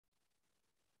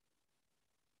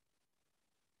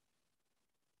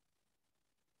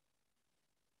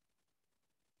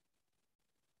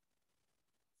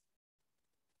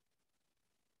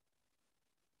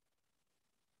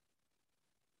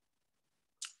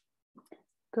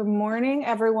Good morning,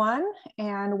 everyone,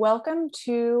 and welcome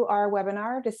to our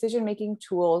webinar, Decision-Making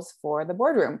Tools for the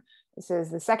Boardroom. This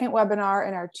is the second webinar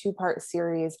in our two-part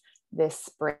series this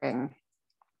spring.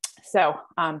 So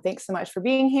thanks so much for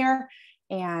being here,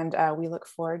 and we look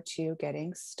forward to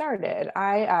getting started.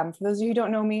 For those of you who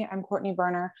don't know me, I'm Courtney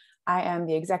Berner. I am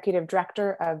the Executive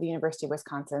Director of the University of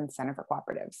Wisconsin Center for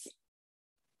Cooperatives.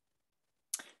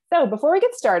 So before we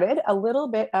get started, a little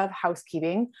bit of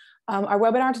housekeeping. Our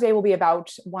webinar today will be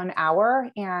about 1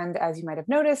 hour, and as you might have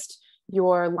noticed,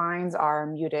 your lines are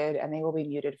muted and they will be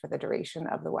muted for the duration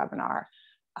of the webinar.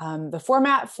 The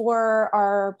format for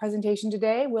our presentation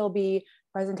today will be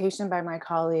presentation by my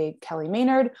colleague Kelly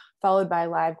Maynard, followed by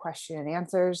live question and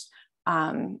answers.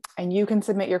 And you can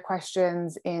submit your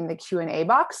questions in the Q&A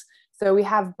box. So we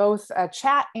have both a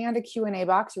chat and a Q&A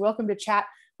box. You're welcome to chat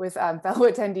with fellow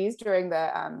attendees during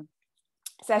the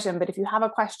session, but if you have a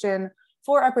question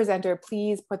for our presenter,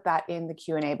 please put that in the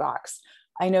Q&A box.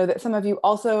 I know that some of you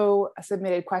also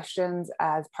submitted questions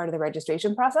as part of the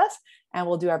registration process, and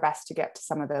we'll do our best to get to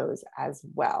some of those as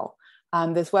well.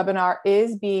 This webinar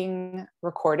is being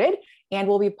recorded and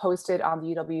will be posted on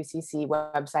the UWCC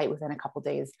website within a couple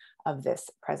days of this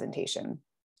presentation.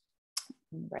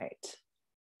 Right.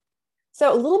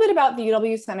 So a little bit about the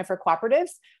UW Center for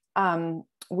Cooperatives.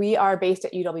 We are based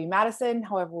at UW-Madison.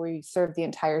 However, we serve the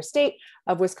entire state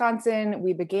of Wisconsin.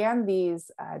 We began these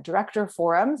director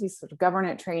forums, these sort of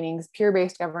governance trainings,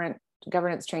 peer-based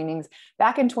governance trainings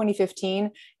back in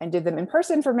 2015 and did them in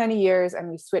person for many years. And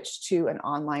we switched to an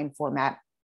online format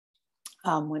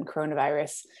when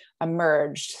coronavirus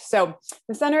emerged. So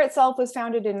the center itself was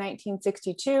founded in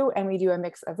 1962, and we do a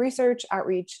mix of research,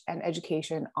 outreach, and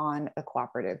education on the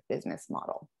cooperative business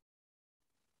model.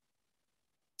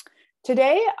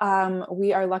 Today,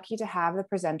 we are lucky to have the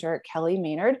presenter, Kelly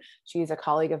Maynard. She's a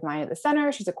colleague of mine at the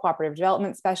center. She's a cooperative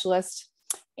development specialist,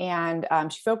 and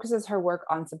she focuses her work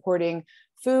on supporting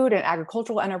food and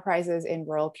agricultural enterprises in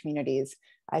rural communities.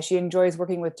 She enjoys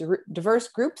working with diverse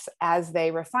groups as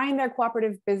they refine their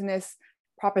cooperative business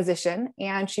proposition,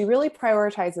 and she really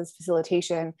prioritizes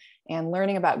facilitation and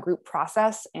learning about group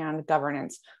process and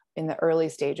governance in the early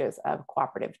stages of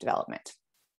cooperative development.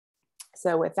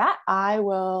 So with that, I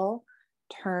will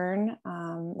turn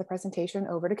the presentation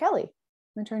over to Kelly. I'm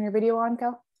gonna turn your video on,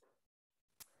 Kel.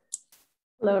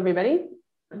 Hello, everybody.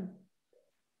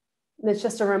 It's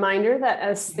just a reminder that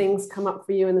as things come up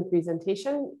for you in the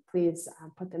presentation, please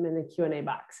put them in the Q&A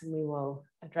box and we will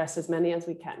address as many as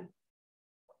we can.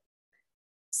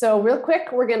 So real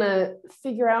quick, we're gonna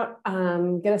figure out,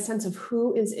 get a sense of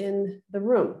who is in the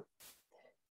room.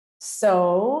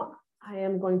 So I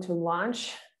am going to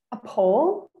launch a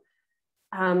poll.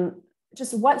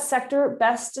 Just what sector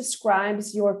best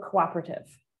describes your cooperative?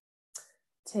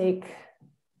 Take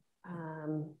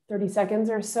 30 seconds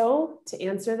or so to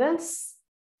answer this.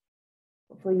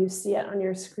 Hopefully you see it on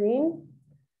your screen.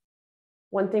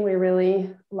 One thing we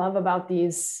really love about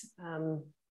these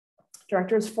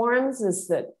directors forums is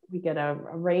that we get a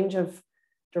range of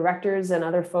directors and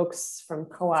other folks from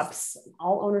co-ops,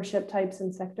 all ownership types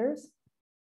and sectors.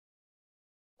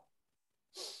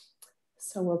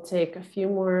 So we'll take a few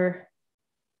more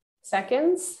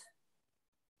seconds.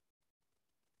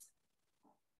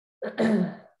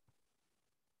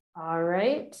 All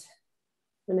right,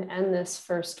 I'm going to end this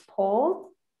first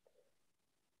poll.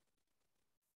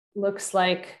 Looks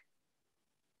like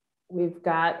we've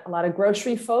got a lot of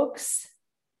grocery folks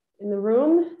in the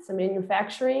room, some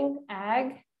manufacturing,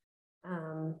 ag.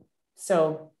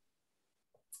 So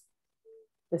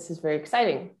this is very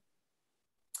exciting.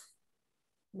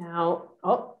 Now,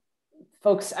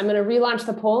 folks, I'm going to relaunch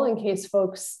the poll in case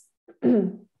folks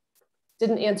didn't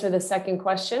answer the second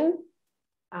question.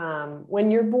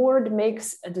 When your board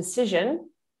makes a decision,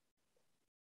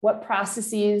 what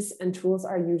processes and tools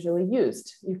are usually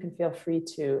used? You can feel free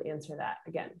to answer that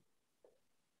again.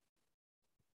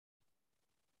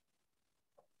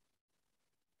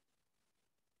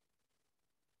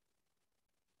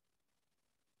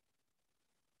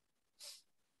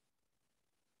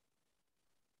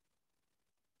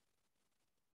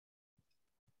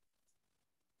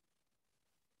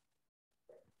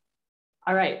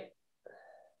 All right,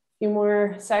 a few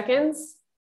more seconds.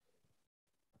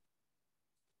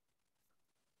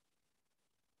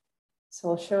 So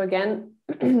I'll show again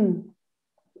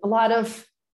a lot of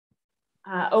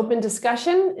open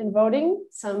discussion in voting,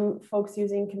 some folks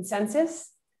using consensus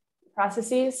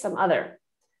processes, some other.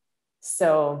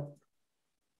 So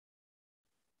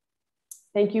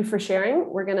thank you for sharing.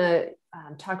 We're gonna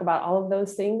talk about all of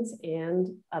those things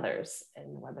and others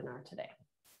in the webinar today.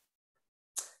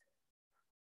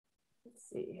 Let's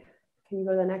see. Can you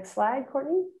go to the next slide,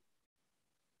 Courtney?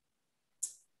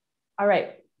 All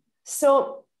right,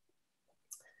 so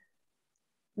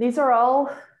these are all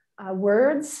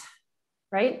words,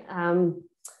 right,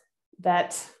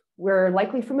 that we're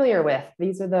likely familiar with.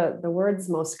 These are the words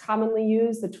most commonly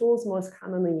used, the tools most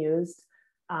commonly used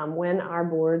when our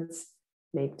boards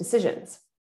make decisions.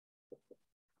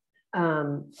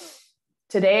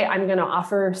 Today, I'm going to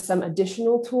offer some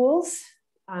additional tools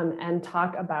and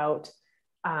talk about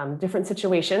different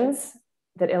situations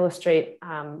that illustrate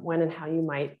when and how you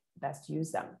might best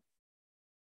use them.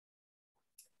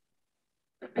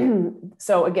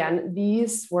 So again,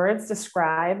 these words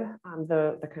describe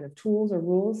the kind of tools or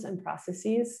rules and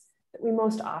processes that we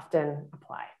most often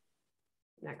apply.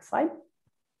 Next slide.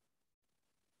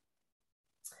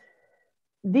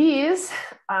 These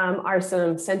are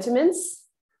some sentiments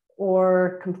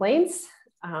or complaints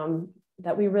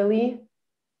that we really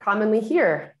commonly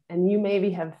hear, and you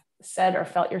maybe have said or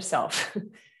felt yourself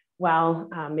while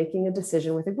making a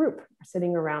decision with a group or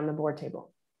sitting around the board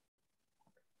table.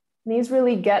 And these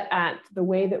really get at the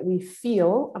way that we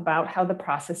feel about how the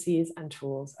processes and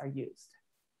tools are used.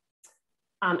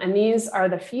 And these are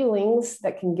the feelings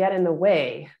that can get in the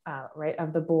way, right,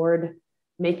 of the board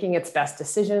making its best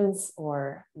decisions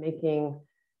or making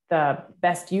the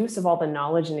best use of all the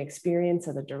knowledge and experience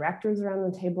of the directors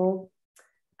around the table.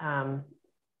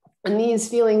 And these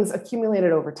feelings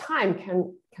accumulated over time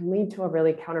can lead to a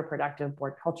really counterproductive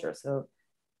board culture. So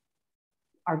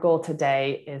our goal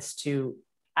today is to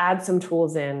add some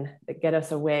tools in that get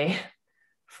us away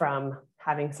from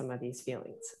having some of these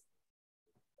feelings.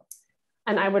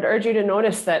 And I would urge you to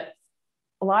notice that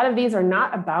a lot of these are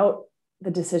not about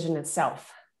the decision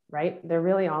itself, right? They're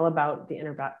really all about the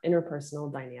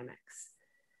interpersonal dynamics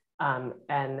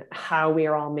and how we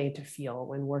are all made to feel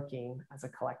when working as a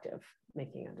collective,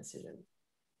 making a decision.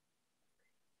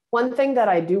 One thing that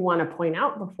I do want to point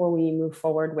out before we move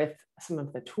forward with some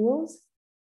of the tools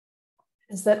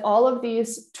is that all of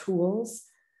these tools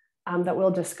that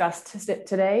we'll discuss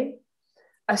today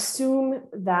assume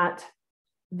that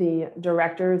the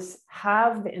directors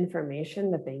have the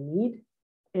information that they need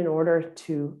in order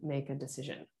to make a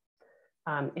decision.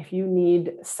 If you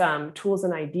need some tools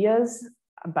and ideas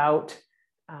about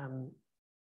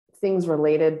things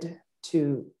related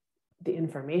to the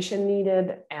information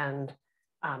needed and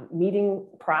meeting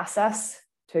process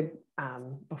to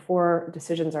before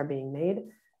decisions are being made,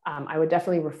 I would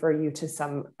definitely refer you to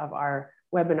some of our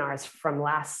webinars from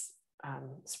last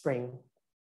spring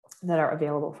that are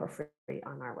available for free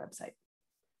on our website.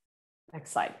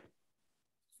 Next slide.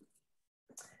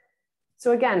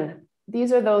 So again,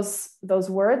 these are those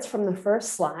words from the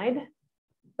first slide,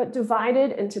 but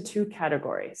divided into two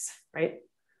categories, right?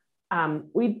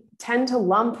 We tend to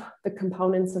lump the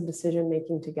components of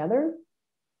decision-making together,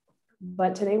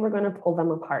 but today we're going to pull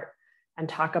them apart and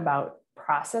talk about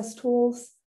process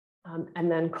tools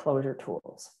and then closure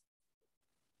tools.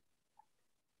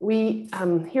 We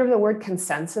hear the word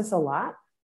consensus a lot.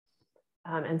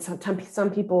 And some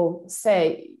people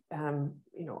say,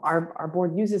 you know, our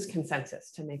board uses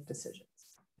consensus to make decisions.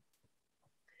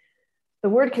 The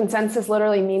word consensus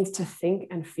literally means to think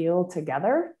and feel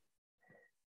together,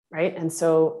 right? And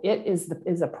so it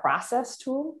is a process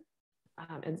tool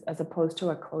as opposed to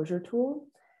a closure tool.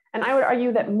 And I would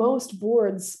argue that most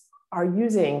boards are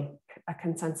using a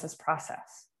consensus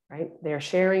process, right? They're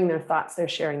sharing their thoughts, they're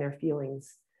sharing their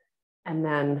feelings, and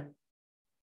then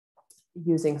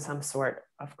using some sort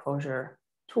of closure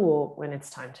tool when it's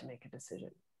time to make a decision.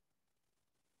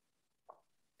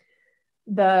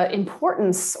 The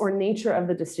importance or nature of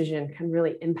the decision can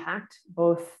really impact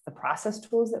both the process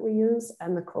tools that we use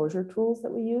and the closure tools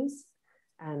that we use.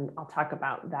 And I'll talk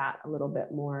about that a little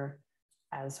bit more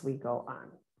as we go on.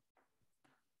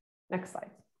 Next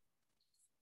slide.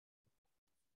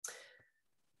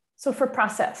 So for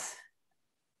process,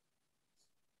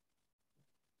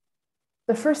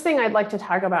 the first thing I'd like to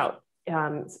talk about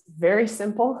is very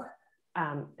simple.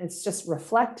 It's just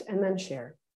reflect and then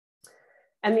share.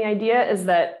 And the idea is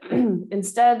that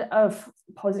instead of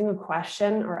posing a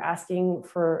question or asking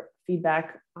for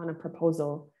feedback on a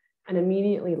proposal and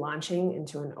immediately launching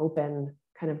into an open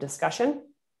kind of discussion,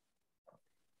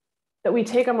 that we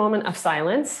take a moment of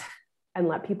silence and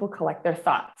let people collect their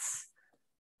thoughts,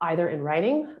 either in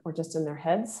writing or just in their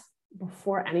heads,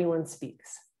 before anyone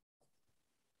speaks.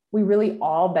 We really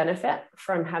all benefit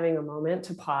from having a moment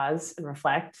to pause and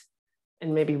reflect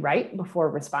and maybe write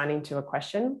before responding to a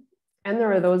question. And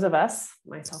there are those of us,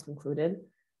 myself included,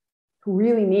 who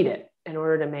really need it in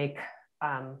order to make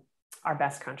our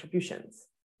best contributions.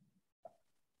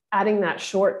 Adding that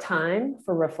short time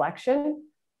for reflection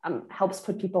helps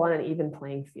put people on an even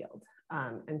playing field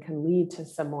and can lead to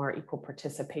some more equal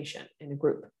participation in a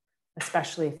group,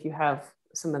 especially if you have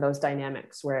some of those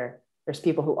dynamics where there's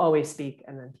people who always speak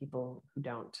and then people who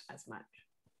don't as much.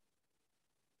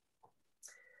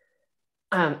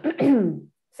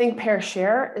 Think, pair,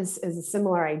 share is a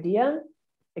similar idea.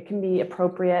 It can be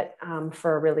appropriate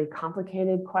for a really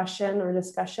complicated question or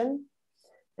discussion.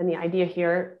 And the idea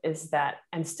here is that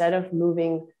instead of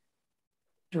moving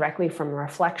directly from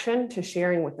reflection to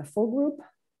sharing with the full group,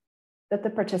 that the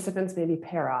participants maybe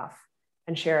pair off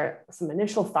and share some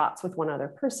initial thoughts with one other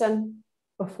person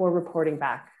before reporting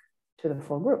back to the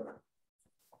full group.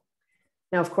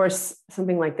 Now, of course,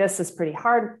 something like this is pretty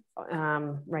hard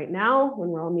right now when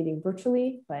we're all meeting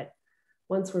virtually, but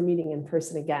once we're meeting in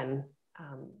person again,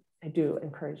 I do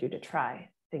encourage you to try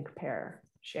think, pair,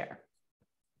 share.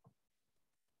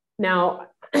 Now,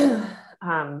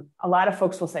 a lot of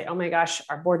folks will say, oh my gosh,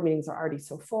 our board meetings are already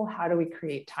so full. How do we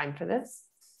create time for this?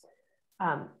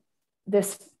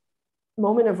 This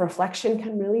moment of reflection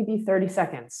can really be 30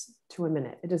 seconds to a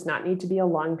minute. It does not need to be a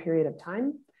long period of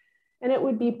time. And it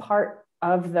would be part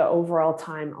of the overall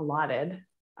time allotted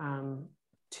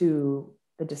to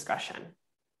the discussion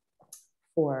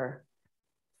for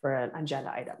an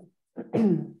agenda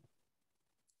item.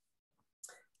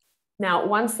 Now,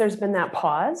 once there's been that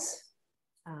pause,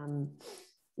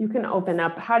 you can open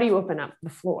up, how do you open up the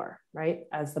floor, right?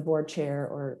 As the board chair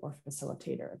or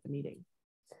facilitator of the meeting.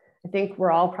 I think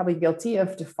we're all probably guilty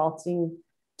of defaulting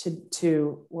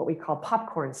to what we call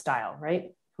popcorn style,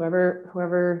 right?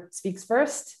 Whoever speaks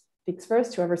first,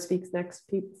 whoever speaks next,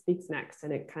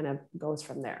 and it kind of goes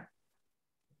from there.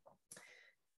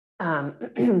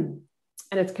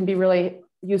 And it can be really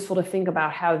useful to think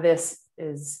about how this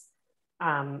is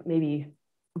maybe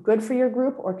good for your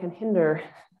group or can hinder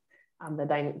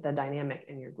the dynamic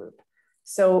in your group.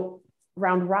 So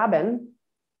round robin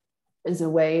is a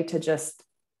way to just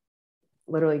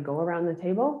literally go around the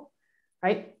table,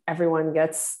 right? Everyone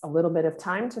gets a little bit of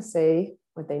time to say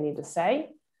what they need to say.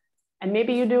 And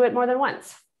maybe you do it more than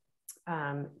once.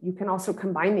 You can also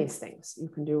combine these things. You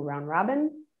can do round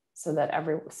robin so that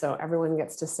everyone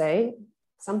gets to say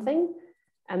something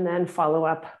and then follow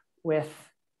up with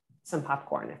some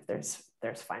popcorn if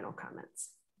there's final comments.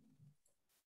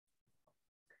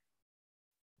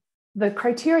 The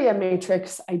criteria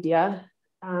matrix idea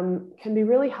can be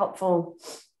really helpful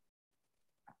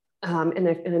in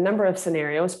a number of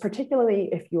scenarios, particularly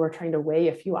if you are trying to weigh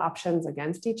a few options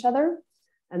against each other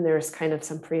and there's kind of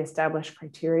some pre-established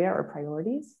criteria or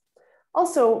priorities.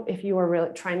 Also, if you are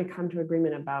really trying to come to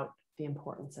agreement about the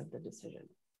importance of the decision.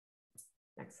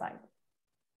 Next slide.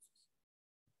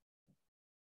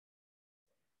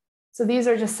 So these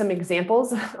are just some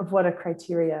examples of what a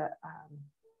criteria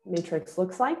matrix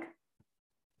looks like.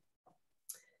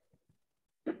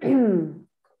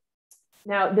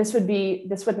 Now, this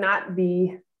would not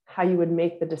be how you would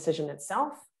make the decision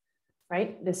itself,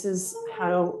 right? This is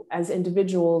how, as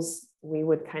individuals, we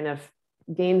would kind of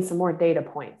gain some more data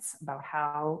points about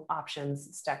how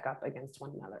options stack up against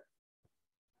one another.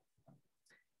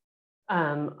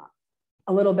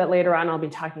 A little bit later on, I'll be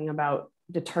talking about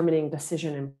determining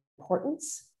decision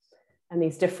importance, and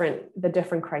the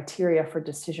different criteria for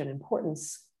decision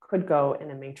importance could go in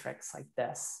a matrix like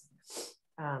this.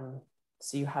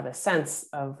 So you have a sense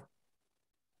of,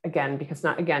 again, because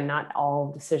not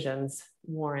all decisions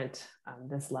warrant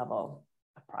this level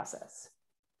of process.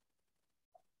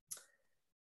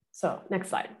 So next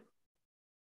slide.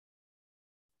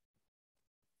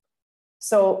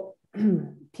 So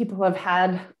people have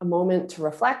had a moment to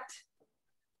reflect.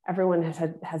 Everyone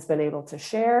has been able to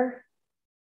share.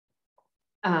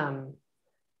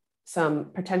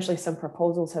 Potentially some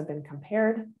proposals have been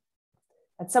compared.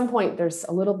 At some point, there's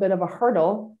a little bit of a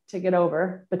hurdle to get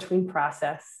over between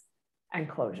process and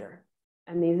closure.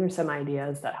 And these are some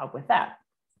ideas that help with that.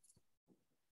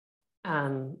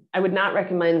 I would not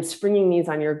recommend springing these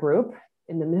on your group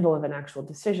in the middle of an actual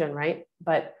decision, right?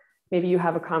 But maybe you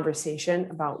have a conversation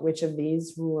about which of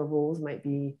these rules might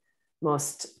be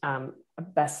most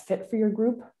best fit for your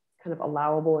group, kind of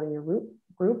allowable in your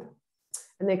group.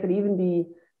 And they could even be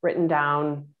written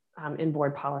down in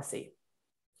board policy.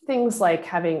 Things like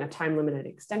having a time limited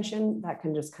extension, that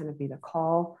can just kind of be the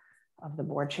call of the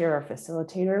board chair or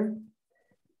facilitator.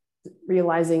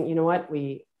 Realizing, you know what,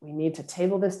 we need to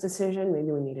table this decision.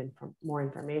 Maybe we need more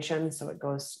information, so it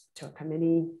goes to a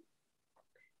committee.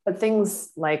 But things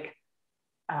like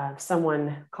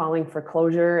someone calling for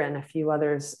closure and a few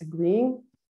others agreeing,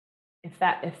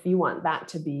 if you want that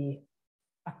to be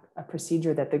a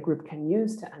procedure that the group can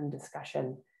use to end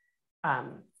discussion,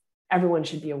 everyone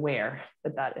should be aware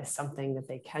that that is something that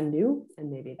they can do, and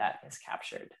maybe that is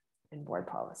captured in board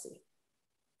policy.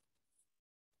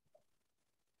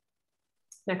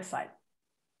 Next slide.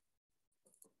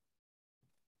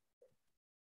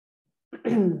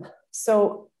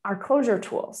 So our closure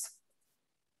tools.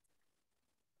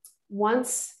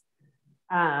 Once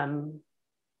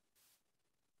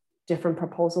different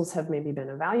proposals have maybe been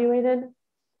evaluated,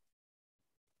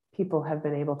 people have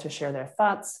been able to share their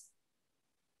thoughts,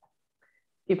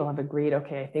 people have agreed,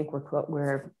 okay, I think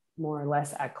we're more or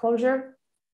less at closure.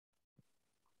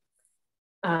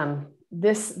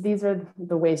 These are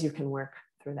the ways you can work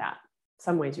through that.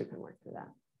 Some ways you can work through that.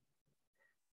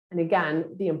 And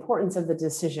again, the importance of the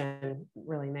decision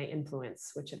really may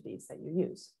influence which of these that you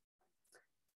use.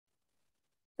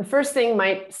 The first thing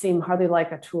might seem hardly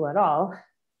like a tool at all,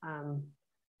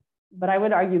 but I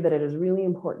would argue that it is really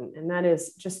important, and that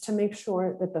is just to make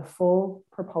sure that the full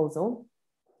proposal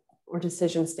or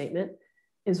decision statement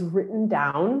is written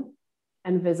down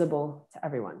and visible to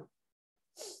everyone.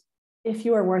 If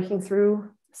you are working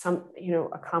through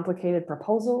a complicated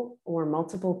proposal, or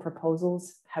multiple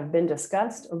proposals have been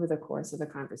discussed over the course of the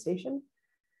conversation,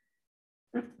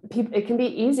 it can be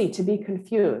easy to be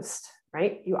confused,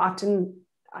 right? You often,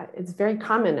 it's very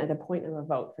common at a point of a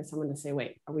vote for someone to say,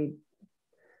 wait,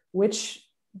 which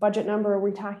budget number are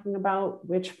we talking about?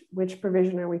 Which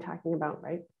provision are we talking about,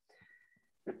 right?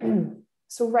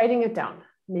 So writing it down,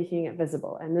 making it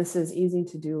visible. And this is easy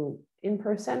to do in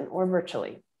person or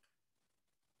virtually.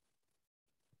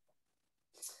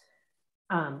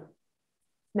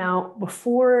 Now,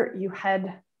 before you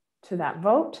head to that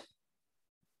vote,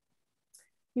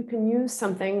 you can use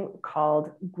something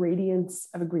called gradients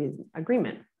of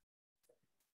agreement.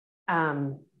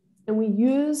 And we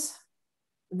use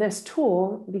this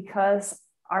tool because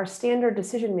our standard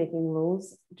decision-making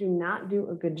rules do not do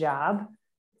a good job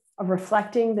of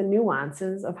reflecting the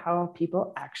nuances of how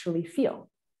people actually feel.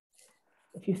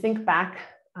 If you think back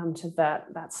to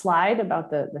that slide about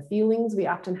the feelings we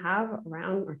often have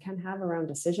around, or can have around,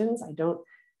 decisions. I don't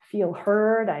feel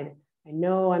heard. I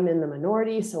know I'm in the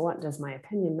minority, so what does my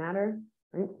opinion matter,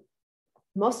 right?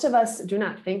 Most of us do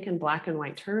not think in black and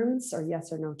white terms or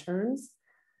yes or no terms.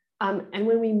 And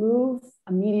when we move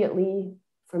immediately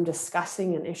from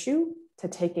discussing an issue to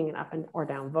taking an up or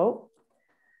down vote,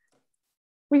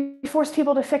 we force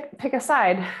people to pick a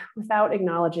side without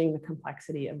acknowledging the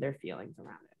complexity of their feelings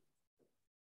around it.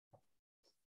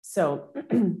 So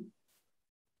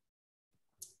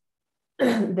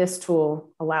this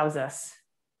tool allows us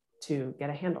to get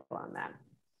a handle on that.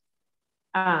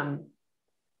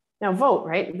 Now vote,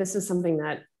 right? This is something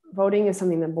that, voting is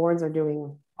something that boards are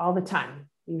doing all the time,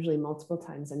 usually multiple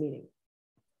times a meeting.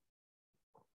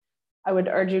 I would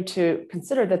urge you to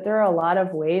consider that there are a lot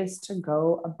of ways to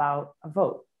go about a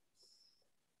vote.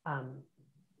 A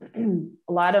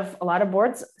lot of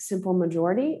boards, simple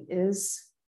majority is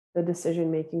the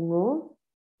decision-making rule,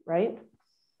 right?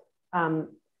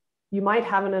 You might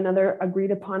have another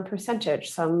agreed upon percentage,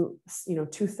 some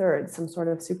 2/3, some sort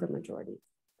of supermajority.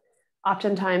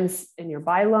 Oftentimes in your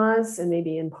bylaws and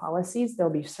maybe in policies,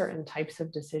 there'll be certain types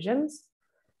of decisions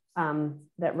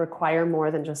that require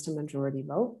more than just a majority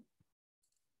vote.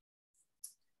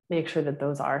 Make sure that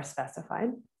those are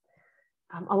specified.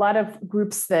 A lot of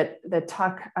groups that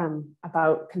talk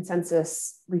about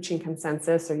consensus, reaching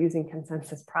consensus or using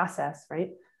consensus process,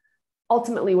 right?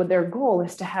 Ultimately, what their goal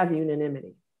is to have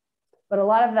unanimity. But a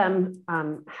lot of them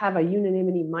have a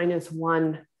unanimity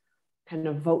 -1 kind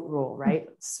of vote rule, right?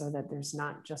 So that there's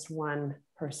not just one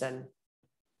person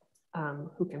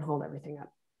who can hold everything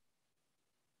up.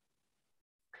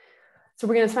 So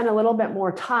we're going to spend a little bit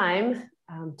more time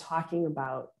talking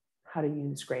about how to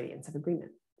use gradients of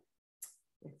agreement.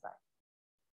 Next slide.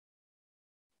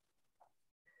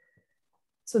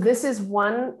 So this is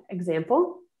one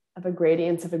example of a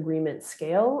gradients of agreement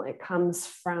scale. It comes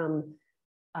from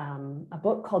a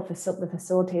book called The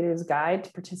Facilitator's Guide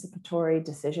to Participatory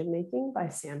Decision-Making by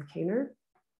Sam Kaner.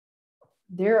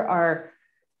 There are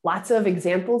lots of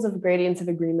examples of gradients of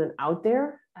agreement out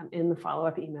there. In the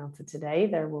follow-up email to today,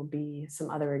 there will be some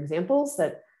other examples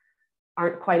that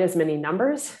aren't quite as many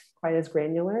numbers, quite as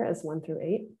granular as 1 through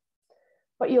 8.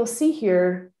 But you'll see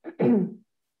here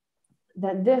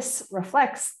that this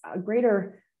reflects a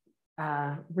greater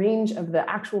range of the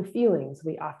actual feelings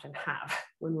we often have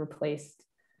when we're placed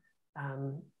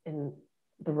in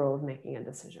the role of making a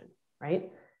decision,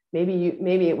 right?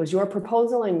 Maybe it was your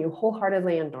proposal and you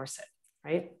wholeheartedly endorse it,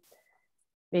 right?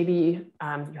 Maybe you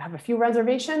have a few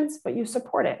reservations, but you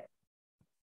support it.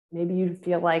 Maybe you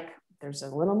feel like there's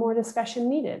a little more discussion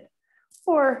needed.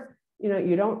 Or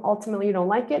you don't ultimately, you don't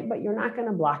like it, but you're not going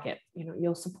to block it.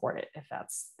 You'll support it if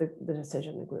that's the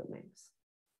decision the group makes.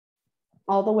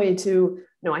 All the way to,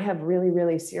 no, I have really,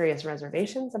 really serious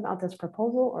reservations about this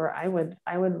proposal, or I would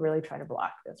really try to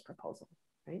block this proposal,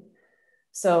 right?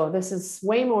 So this is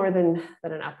way more than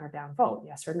an up or down vote,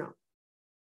 yes or no.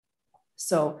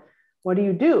 So what do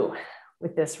you do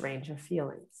with this range of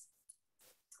feelings?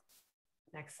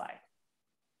 Next slide.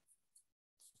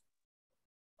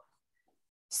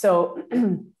 So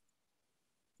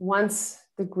once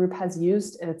the group has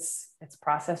used its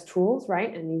process tools,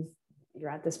 right, and you're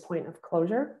at this point of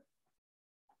closure,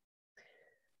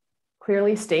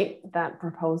 clearly state that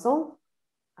proposal,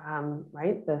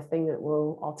 right, the thing that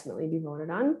will ultimately be voted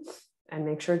on, and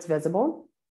make sure it's visible.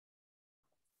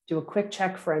 Do a quick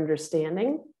check for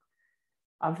understanding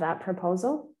of that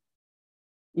proposal.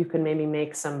 You can maybe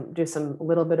do some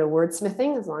little bit of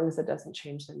wordsmithing, as long as it doesn't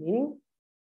change the meaning.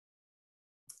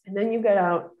 And then you get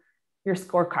out your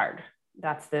scorecard.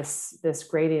 That's this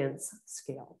gradients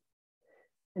scale.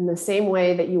 In the same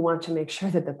way that you want to make sure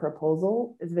that the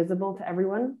proposal is visible to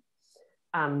everyone,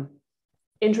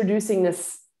 introducing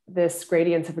this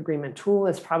gradients of agreement tool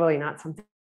is probably not something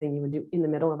you would do in the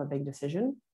middle of a big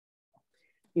decision.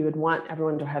 You would want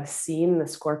everyone to have seen the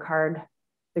scorecard,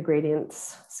 the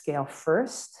gradients scale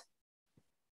first,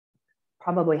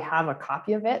 probably have a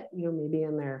copy of it, maybe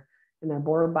in their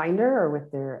board binder or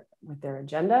with their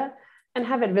agenda, and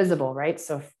have it visible, right?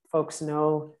 So folks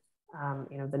know,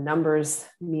 the numbers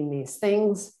mean these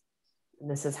things, and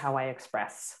this is how I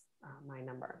express my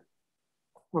number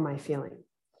or my feeling.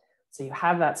 So you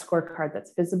have that scorecard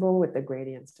that's visible with the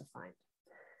gradients defined.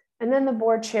 And then the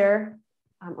board chair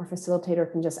or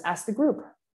facilitator can just ask the group,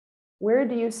 where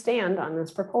do you stand on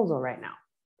this proposal right now?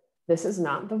 This is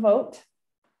not the vote,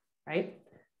 right?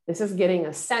 This is getting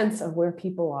a sense of where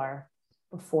people are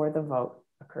before the vote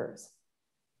occurs.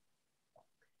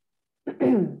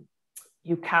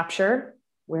 You capture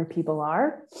where people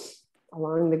are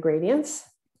along the gradients,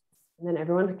 and then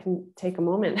everyone can take a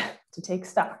moment to take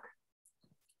stock,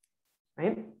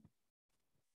 right?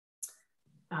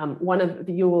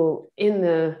 You will, in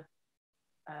the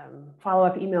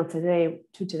follow-up email today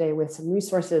with some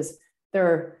resources,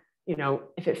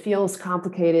 if it feels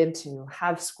complicated to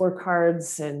have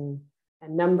scorecards and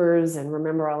numbers and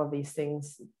remember all of these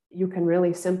things, you can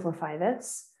really simplify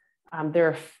this. There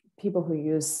are people who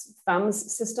use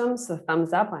thumbs systems, so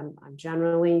thumbs up, I'm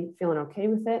generally feeling okay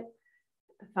with it.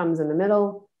 Thumbs in the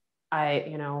middle,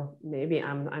 maybe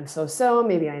I'm so-so,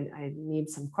 maybe I need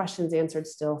some questions answered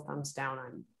still. Thumbs down,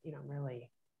 I'm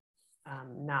really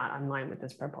not in line with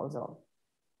this proposal.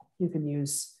 You can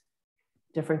use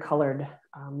different colored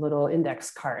little index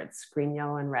cards, green,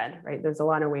 yellow, and red, right? There's a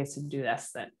lot of ways to do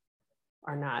this that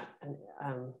are not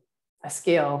a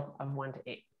scale of 1 to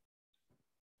 8.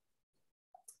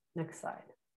 Next slide.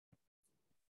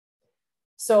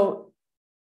 So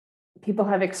people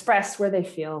have expressed where they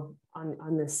feel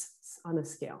on this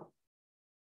scale.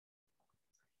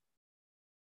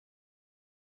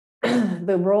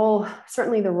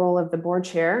 Certainly the role of the board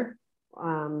chair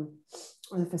or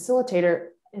the facilitator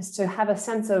is to have a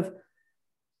sense of,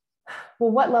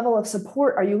 well, what level of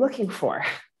support are you looking for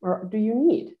or do you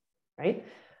need, right?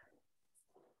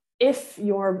 If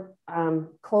your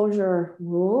closure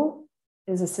rule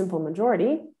is a simple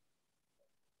majority,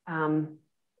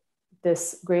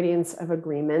 this gradients of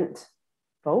agreement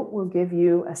vote will give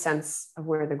you a sense of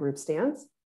where the group stands.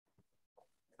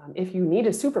 If you need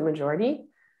a supermajority,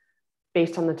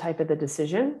 based on the type of the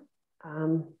decision,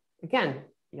 again,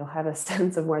 you'll have a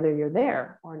sense of whether you're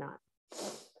there or not.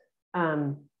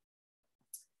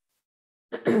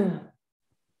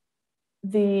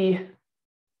 The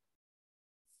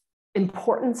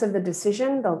importance of the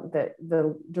decision,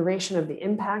 the duration of the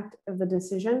impact of the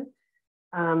decision,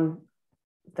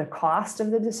 the cost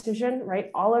of the decision, right?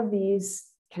 All of these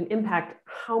can impact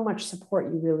how much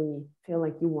support you really feel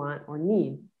like you want or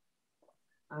need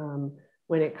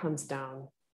when it comes down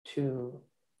to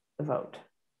the vote.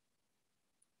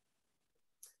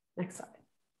 Next slide.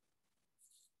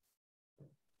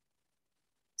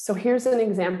 So here's an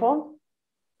example,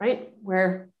 right?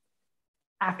 Where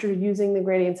after using the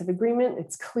gradients of agreement,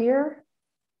 it's clear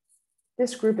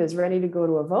this group is ready to go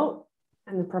to a vote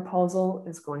and the proposal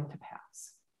is going to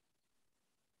pass.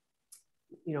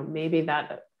 Maybe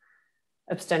that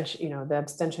abstention, the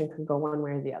abstention could go one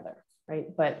way or the other, right?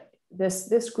 But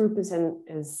this group is in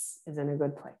a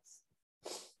good place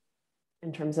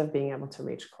in terms of being able to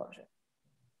reach closure.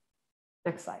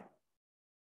 Next slide.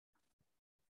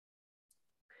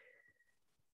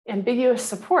 Ambiguous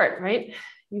support, right?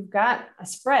 you've got a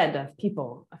spread of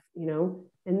people, you know.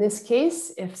 In this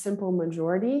case, if simple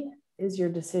majority is your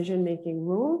decision-making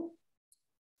rule,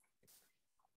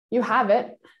 you have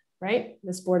it, right?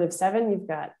 This board of 7, you've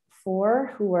got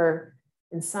 4 who are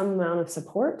in some amount of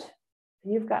support,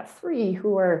 and you've got 3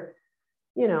 who are,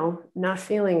 you know, not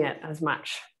feeling it as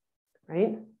much,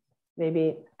 right?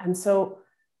 Maybe. And so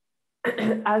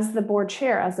as the board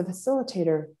chair, as the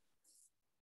facilitator,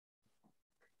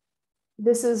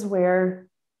 this is where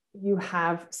you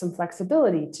have some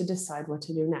flexibility to decide what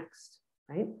to do next,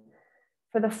 right?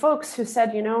 For the folks who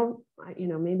said, you know,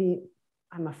 maybe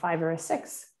I'm a 5 or a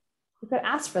 6, you could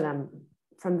ask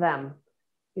from them,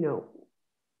 you know,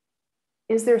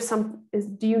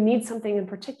 do you need something in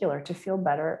particular to feel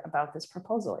better about this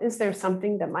proposal? Is there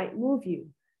something that might move you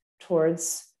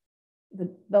towards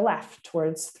the left,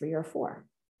 towards 3 or 4,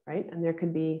 right? And there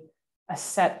could be a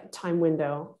set time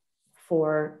window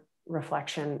for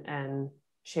reflection and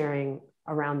sharing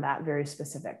around that very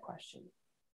specific question.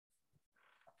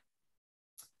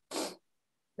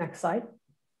 Next slide.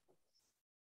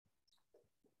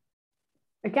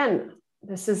 Again,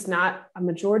 this is not a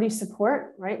majority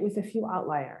support, right, with a few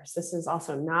outliers. This is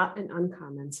also not an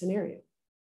uncommon scenario.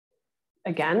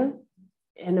 Again,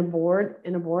 in a board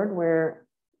where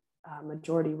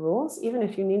majority rules, even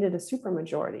if you needed a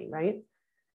supermajority, right,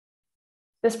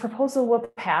 this proposal will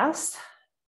pass,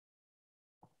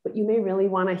 but you may really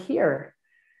want to hear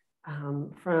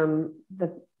from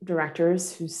the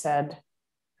directors who said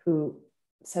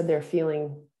they're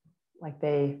feeling like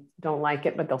they don't like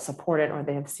it, but they'll support it, or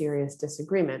they have serious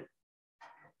disagreement.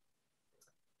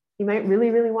 You might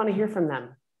really, really want to hear from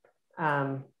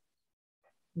them.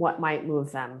 What might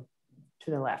move them to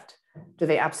the left? Do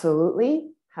they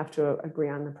absolutely have to agree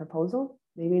on the proposal?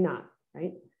 Maybe not,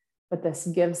 right? But this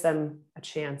gives them a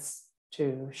chance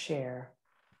to share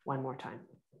one more time.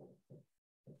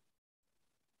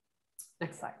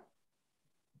 Next slide.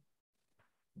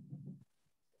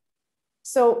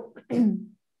 So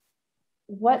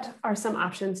what are some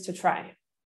options to try?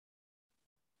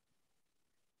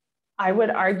 I would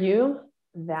argue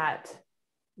that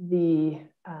the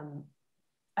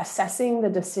assessing the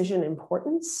decision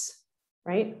importance,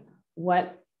 right?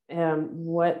 What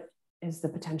is the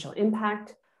potential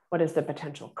impact? What is the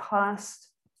potential cost?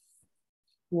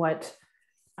 What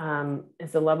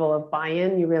is the level of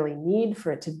buy-in you really need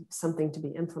for something to be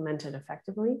implemented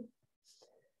effectively?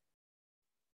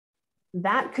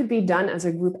 That could be done as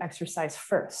a group exercise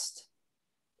first.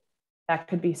 That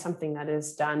could be something that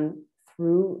is done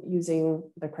through using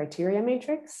the criteria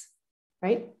matrix,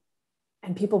 right?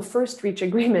 And people first reach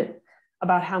agreement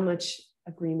about how much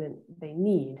agreement they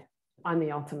need on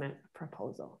the ultimate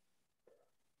proposal.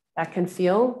 That can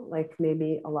feel like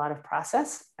maybe a lot of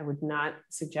process. I would not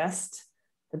suggest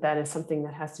that that is something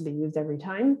that has to be used every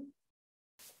time.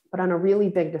 But on a really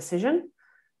big decision,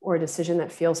 or a decision that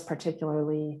feels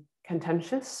particularly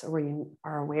contentious, or where you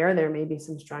are aware there may be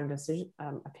some strong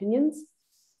opinions,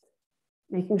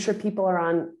 making sure people are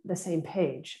on the same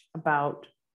page about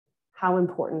how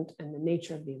important and the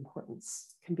nature of the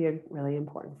importance can be a really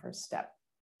important first step.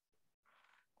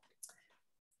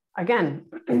 Again,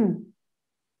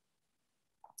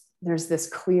 there's this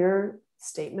clear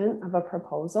statement of a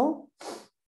proposal.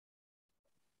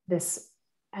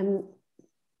 And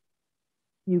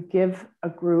you give a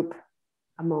group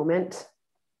a moment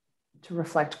to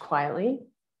reflect quietly.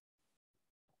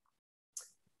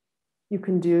 You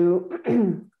can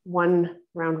do one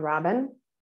round robin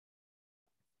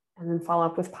and then follow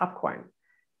up with popcorn.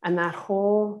 And that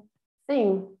whole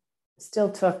thing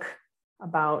still took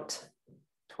about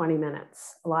 20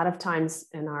 minutes. A lot of times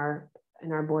in our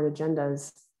board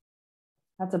agendas,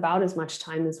 that's about as much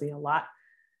time as we allot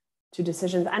to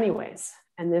decisions anyways.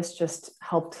 And this just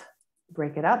helped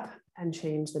break it up and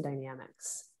change the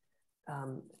dynamics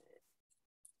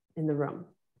in the room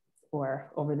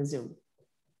or over the Zoom.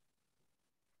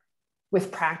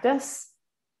 With practice,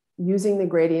 using the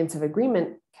gradients of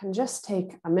agreement can just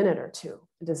take a minute or two.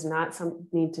 It does not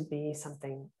need to be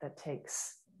something that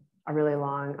takes a really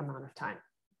long amount of time.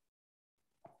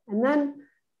 And then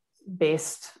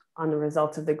based on the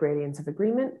results of the gradients of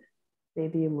agreement,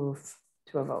 maybe you move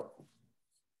to a vote.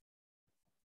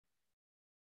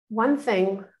 One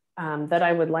thing that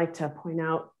I would like to point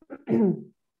out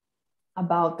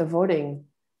about the voting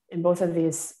in both of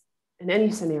these, in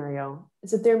any scenario,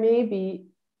 is that there may be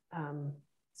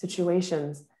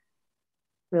situations,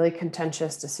 really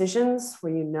contentious decisions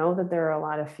where you know that there are a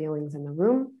lot of feelings in the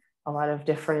room, a lot of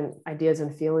different ideas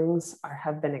and feelings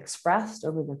have been expressed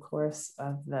over the course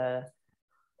of the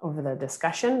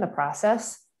discussion, the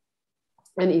process,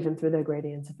 and even through the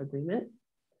gradients of agreement.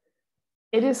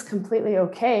 it is completely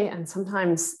okay, and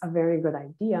sometimes a very good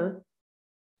idea,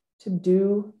 to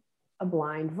do a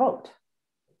blind vote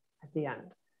at the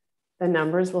end. The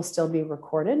numbers will still be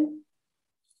recorded,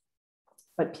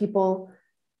 but people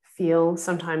feel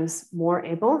sometimes more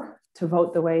able to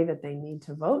vote the way that they need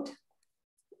to vote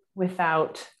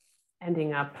without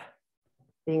ending up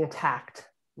being attacked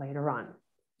later on.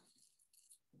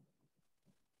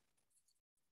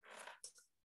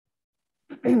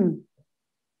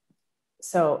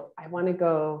 So I want to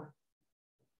go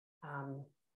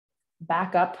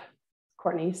back up.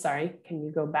 Courtney, sorry, can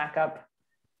you go back up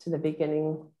to the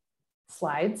beginning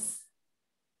slides?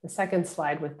 The second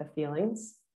slide with the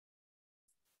feelings.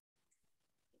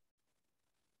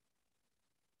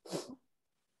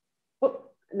 Oh,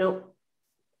 no.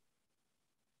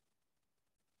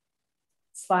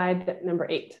 Slide number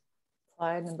 8.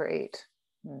 Slide number 8.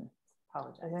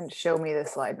 Apologize. It didn't show me the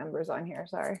slide numbers on here,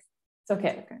 sorry. It's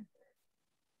okay.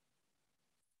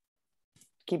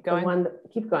 Keep going.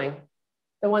 Keep going.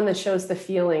 The one that shows the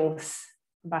feelings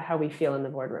about how we feel in the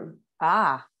boardroom.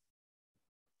 Ah,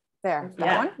 there,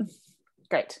 that one.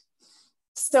 Great.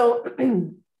 So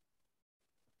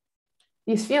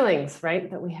these feelings, right,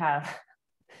 that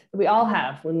we all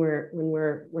have when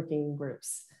we're working in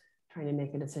groups, trying to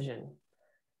make a decision.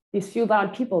 These few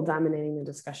loud people dominating the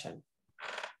discussion.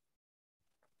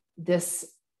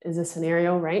 This is a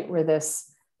scenario, right, where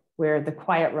the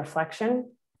quiet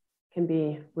reflection can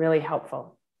be really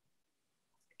helpful,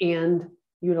 and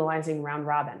utilizing round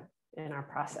robin in our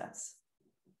process.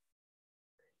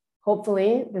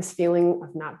 Hopefully, this feeling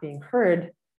of not being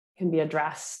heard can be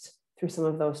addressed through some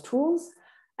of those tools,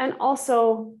 and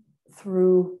also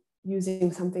through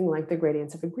using something like the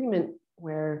gradients of agreement,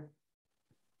 where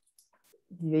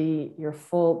the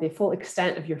full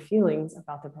extent of your feelings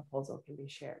about the proposal can be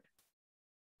shared.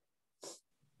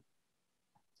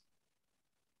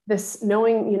 This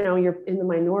knowing, you're in the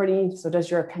minority, so does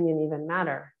your opinion even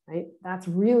matter, right? That's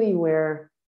really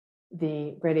where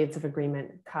the gradients of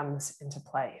agreement comes into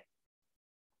play.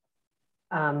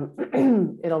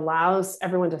 It allows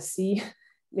everyone to see,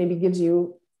 maybe gives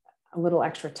you a little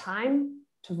extra time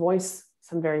to voice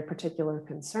some very particular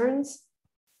concerns.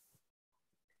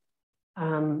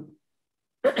 And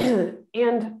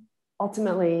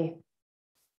ultimately,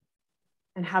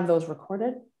 and have those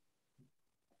recorded.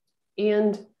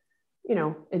 And,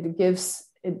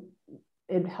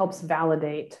 it helps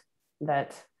validate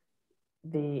that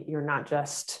you're not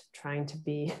just trying to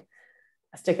be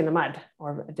a stick in the mud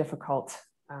or a difficult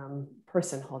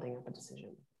person holding up a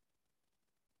decision.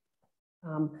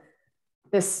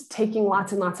 This taking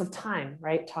lots and lots of time,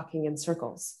 right? Talking in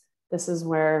circles. This is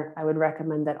where I would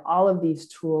recommend that all of these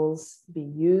tools be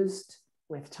used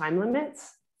with time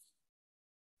limits,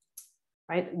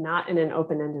 right? Not in an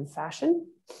open-ended fashion.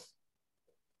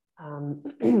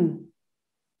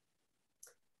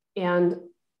 And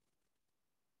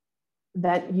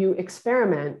that you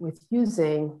experiment with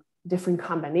using different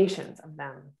combinations of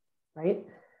them, right?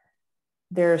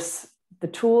 The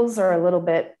tools are a little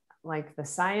bit like the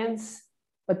science,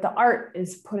 but the art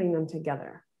is putting them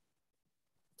together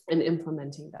and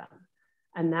implementing them.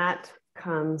 And that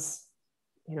comes,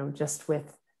 just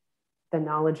with the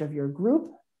knowledge of your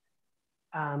group,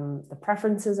 the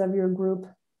preferences of your group,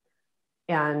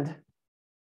 and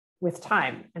with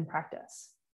time and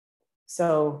practice.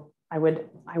 So I would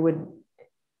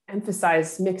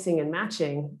emphasize mixing and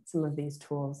matching some of these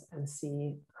tools and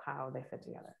see how they fit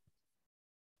together.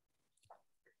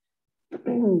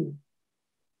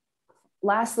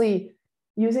 Lastly,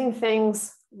 using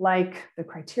things like the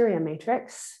criteria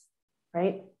matrix,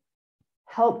 right?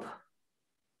 Help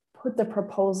put the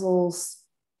proposals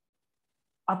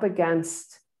up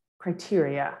against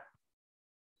criteria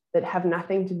that have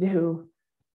nothing to do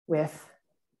with,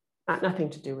 not nothing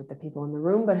to do with the people in the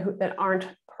room, but that aren't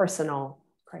personal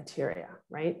criteria,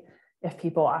 right? If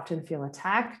people often feel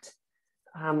attacked,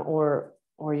 or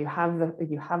you have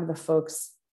the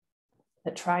folks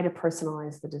that try to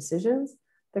personalize the decisions,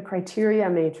 the criteria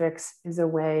matrix is a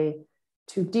way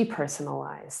to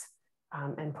depersonalize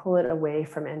and pull it away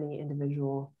from any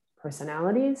individual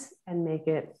personalities and make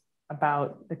it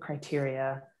about the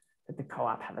criteria that the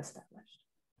co-op have established.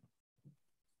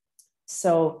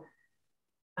 So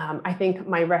I think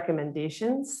my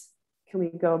recommendations, can we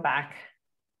go back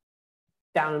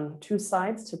down 2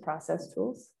 slides to process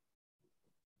tools?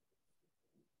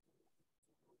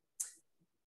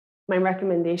 My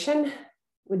recommendation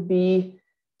would be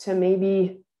to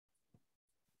maybe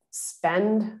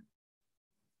spend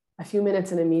a few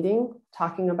minutes in a meeting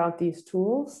talking about these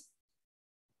tools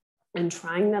and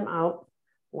trying them out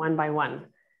one by one.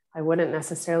 I wouldn't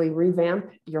necessarily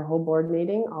revamp your whole board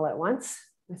meeting all at once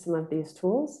with some of these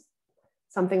tools.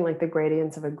 Something like the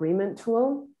gradients of agreement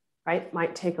tool, right,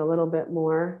 might take a little bit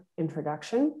more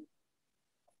introduction.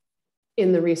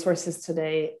 In the resources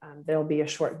today, there'll be a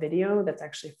short video that's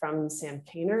actually from Sam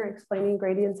Kainer explaining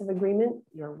gradients of agreement.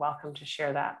 You're welcome to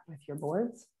share that with your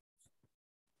boards.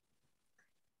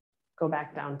 Go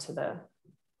back down to the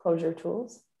closure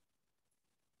tools.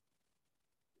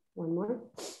 One more.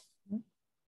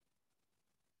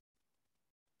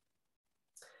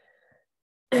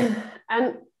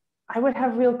 And I would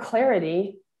have real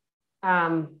clarity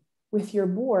with your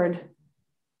board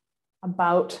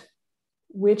about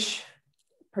which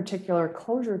particular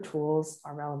closure tools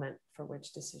are relevant for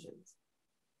which decisions.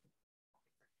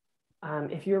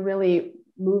 If you're really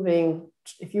moving,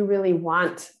 if you really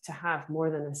want to have more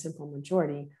than a simple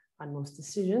majority on most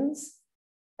decisions,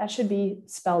 that should be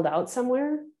spelled out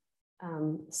somewhere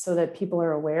so that people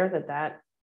are aware that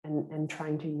and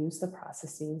trying to use the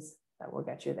processes that will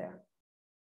get you there.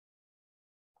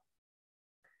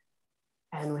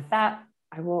 And with that,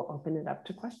 I will open it up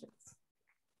to questions.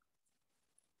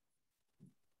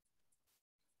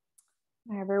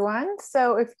 Hi, everyone.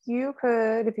 So if you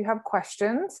have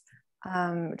questions,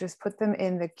 just put them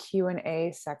in the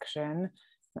Q&A section.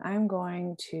 I'm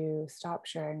going to stop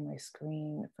sharing my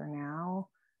screen for now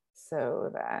so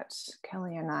that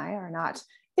Kelly and I are not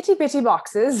itty bitty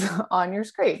boxes on your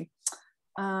screen.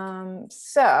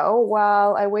 So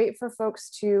while I wait for folks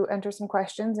to enter some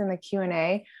questions in the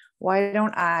Q&A, why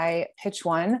don't I pitch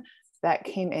one that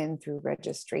came in through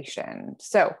registration?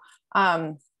 So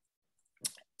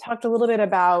talked a little bit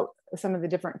about some of the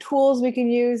different tools we can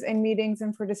use in meetings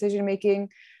and for decision making.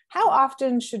 How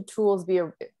often should tools be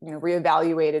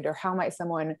reevaluated, or how might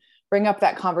someone bring up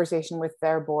that conversation with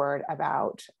their board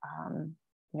about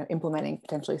implementing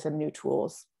potentially some new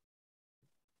tools?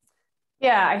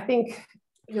 Yeah, I think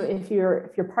if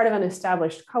you're part of an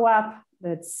established co-op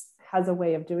that has a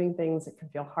way of doing things, it can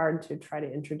feel hard to try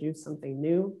to introduce something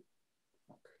new.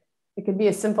 It could be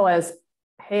as simple as,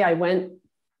 hey, I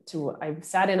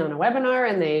sat in on a webinar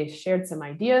and they shared some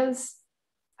ideas.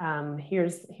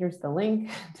 Here's the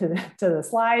link to the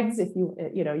slides. If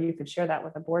you could share that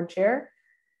with a board chair.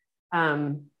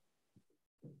 I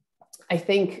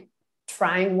think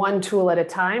trying one tool at a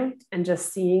time and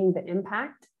just seeing the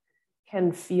impact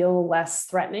can feel less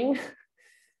threatening.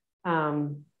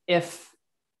 If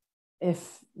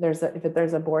there's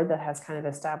a board that has kind of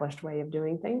established way of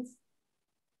doing things.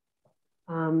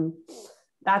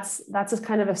 That's a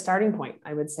kind of a starting point.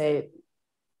 I would say,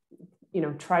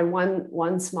 try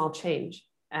one small change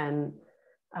and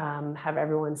have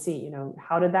everyone see,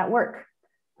 how did that work?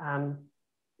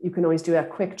 You can always do a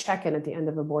quick check-in at the end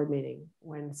of a board meeting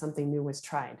when something new was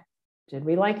tried. Did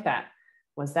we like that?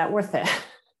 Was that worth it?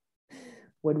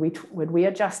 Would we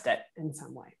adjust it in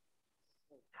some way?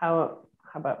 How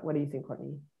about, what do you think,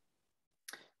 Courtney?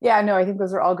 Yeah, no, I think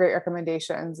those are all great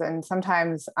recommendations. And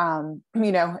sometimes,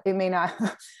 it may not,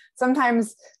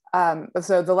 sometimes,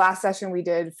 so the last session we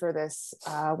did for this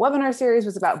webinar series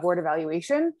was about board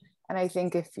evaluation. And I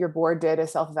think if your board did a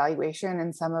self-evaluation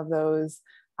and some of those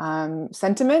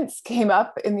sentiments came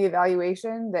up in the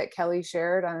evaluation that Kelly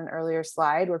shared on an earlier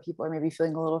slide, where people are maybe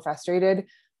feeling a little frustrated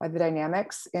by the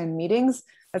dynamics in meetings,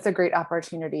 that's a great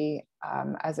opportunity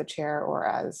as a chair or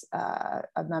as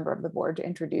a member of the board to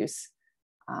introduce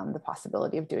the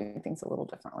possibility of doing things a little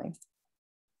differently.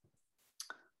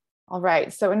 All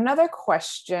right, so another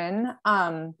question.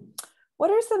 What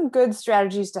are some good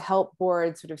strategies to help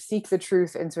boards sort of seek the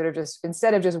truth and sort of just,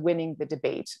 instead of just winning the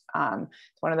debate?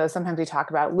 It's one of those, sometimes we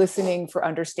talk about listening for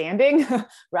understanding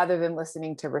rather than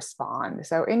listening to respond.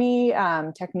 So any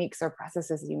techniques or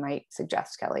processes you might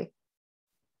suggest, Kelly?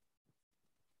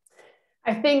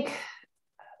 I think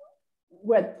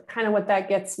what that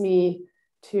gets me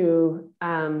to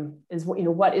is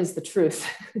what is the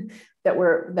truth that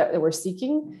we're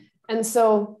seeking. And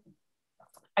so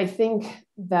I think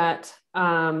that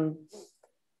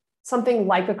something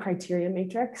like a criteria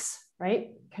matrix,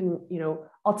 right, can,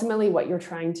 ultimately what you're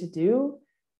trying to do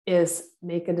is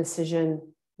make a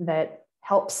decision that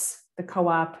helps the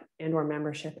co-op and or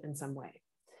membership in some way.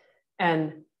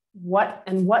 And what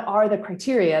are the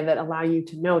criteria that allow you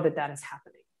to know that is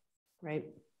happening, right?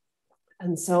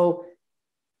 And so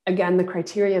again, the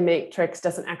criteria matrix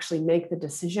doesn't actually make the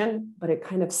decision, but it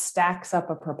kind of stacks up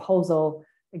a proposal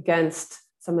against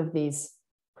some of these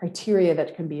criteria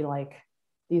that can be like,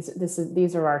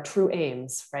 these are our true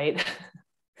aims, right?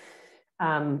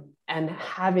 And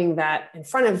having that in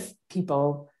front of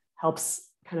people helps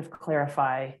kind of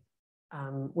clarify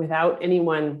without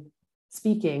anyone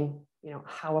speaking,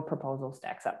 how a proposal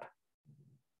stacks up.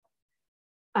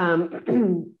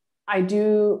 I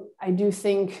do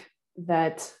think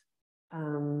that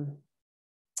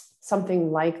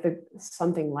something like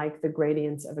the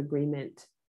gradients of agreement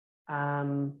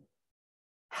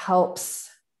helps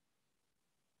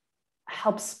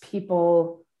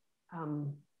people.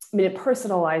 It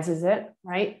personalizes it,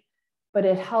 right? But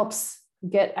it helps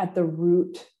get at the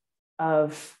root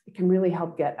of. It can really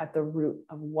help get at the root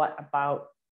of what about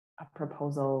a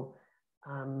proposal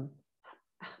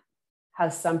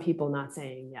has some people not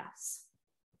saying yes,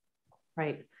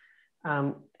 right?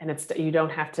 And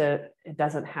it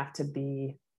doesn't have to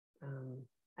be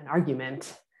an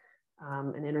argument,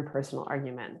 an interpersonal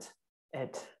argument.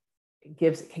 It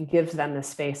can give them the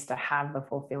space to have the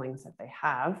full feelings that they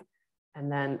have,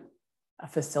 and then a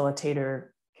facilitator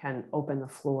can open the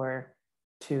floor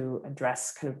to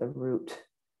address kind of the root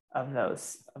of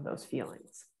those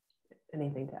feelings.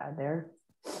 Anything to add there?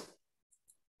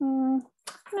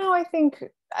 No, I think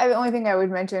the only thing I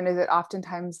would mention is that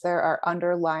oftentimes there are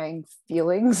underlying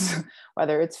feelings,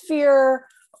 whether it's fear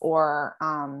or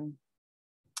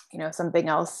something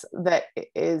else that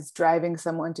is driving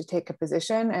someone to take a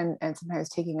position, and sometimes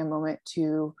taking a moment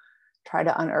to try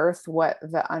to unearth what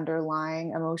the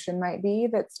underlying emotion might be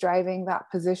that's driving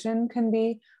that position can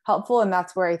be helpful. And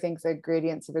that's where I think the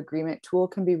gradients of agreement tool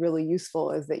can be really useful,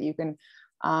 is that you can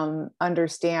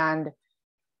understand,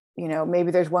 maybe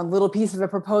there's one little piece of a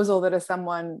proposal that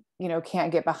someone,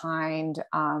 can't get behind,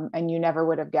 and you never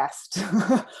would have guessed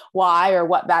why or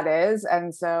what that is.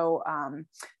 And so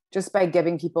just by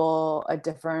giving people a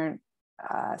different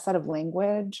set of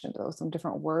language and some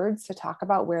different words to talk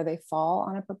about where they fall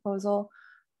on a proposal,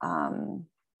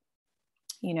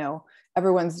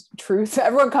 everyone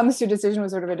comes to a decision with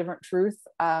sort of a different truth.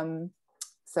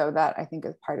 So that I think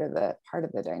is part of the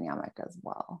dynamic as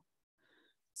well.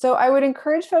 So I would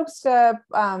encourage folks to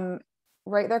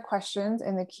write their questions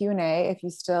in the Q&A if you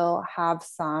still have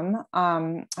some.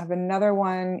 I have another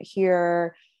one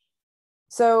here.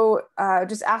 So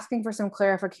just asking for some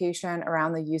clarification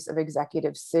around the use of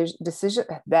executive sessions,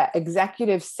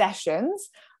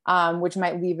 which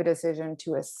might leave a decision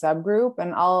to a subgroup.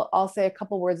 And I'll say a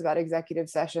couple words about executive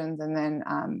sessions, and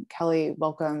then Kelly,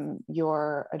 welcome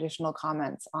your additional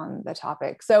comments on the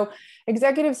topic. So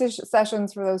executive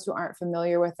sessions, for those who aren't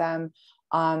familiar with them,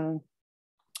 are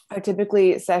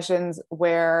typically sessions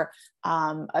where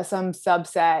some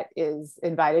subset is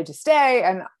invited to stay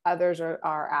and others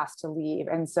are asked to leave.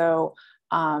 And so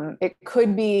it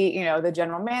could be, the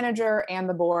general manager and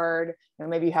the board,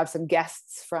 maybe you have some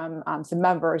guests from some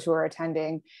members who are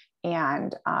attending,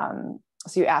 and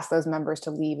so you ask those members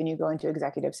to leave and you go into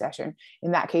executive session.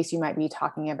 In that case, you might be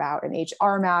talking about an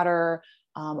HR matter,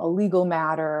 a legal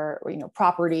matter, or,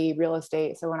 property, real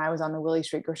estate. So when I was on the Willie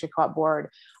Street Grocery Co-op board,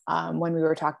 when we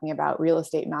were talking about real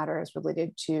estate matters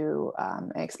related to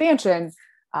an expansion,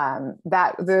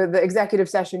 that the executive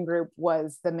session group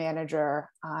was the manager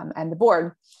and the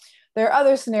board. There are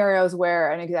other scenarios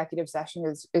where an executive session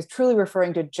is truly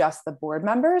referring to just the board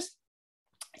members.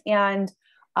 And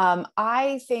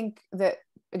I think that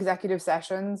executive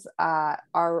sessions are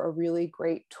a really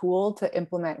great tool to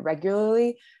implement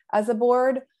regularly as a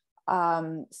board.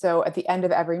 So at the end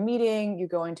of every meeting, you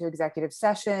go into executive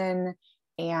session,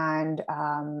 and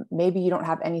maybe you don't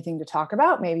have anything to talk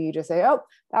about. Maybe you just say, oh,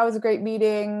 that was a great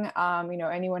meeting.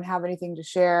 Anyone have anything to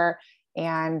share?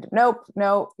 And nope,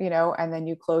 and then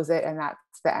you close it, and that's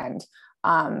the end.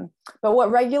 But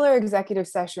what regular executive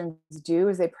sessions do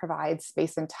is they provide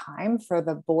space and time for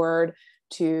the board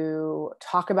to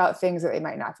talk about things that they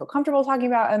might not feel comfortable talking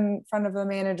about in front of the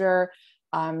manager.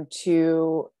 Might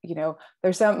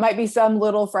be some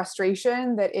little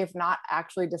frustration that, if not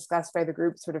actually discussed by the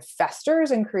group, sort of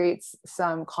festers and creates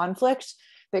some conflict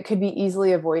that could be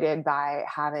easily avoided by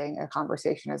having a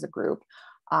conversation as a group.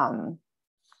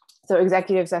 So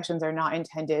executive sessions are not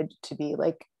intended to be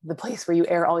like the place where you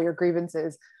air all your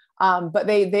grievances, but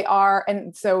they are.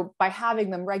 And so by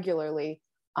having them regularly,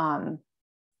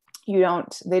 they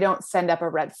don't send up a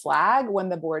red flag when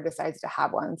the board decides to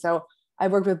have one. So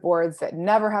I've worked with boards that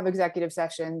never have executive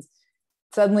sessions.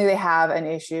 Suddenly they have an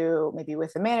issue, maybe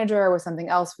with the manager or with something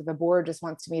else, where the board just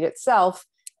wants to meet itself.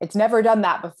 It's never done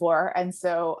that before. And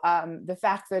so the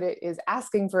fact that it is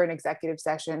asking for an executive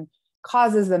session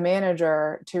causes the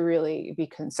manager to really be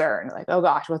concerned, like, oh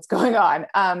gosh, what's going on?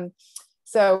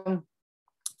 So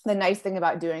the nice thing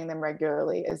about doing them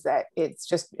regularly is that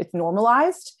it's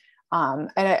normalized. And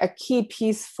a key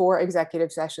piece for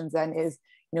executive sessions then is,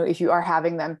 if you are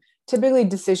having them, typically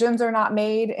decisions are not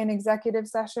made in executive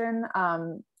session.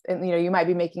 And you might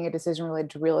be making a decision related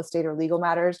to real estate or legal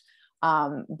matters.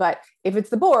 But if it's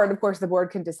the board, of course, the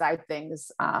board can decide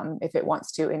things if it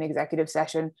wants to in executive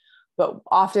session. But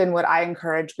often what I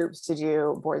encourage groups to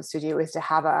do, boards to do, is to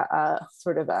have a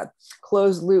sort of a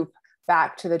closed loop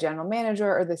back to the general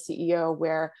manager or the CEO,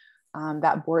 where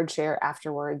that board chair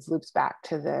afterwards loops back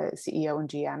to the CEO and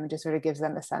GM and just sort of gives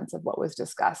them a sense of what was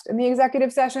discussed in the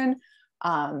executive session,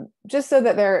 just so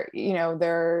that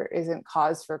there isn't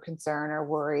cause for concern or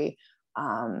worry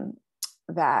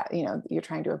that you're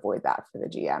trying to avoid that for the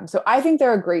GM. So I think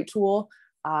they're a great tool.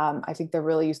 I think they're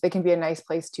really useful. They can be a nice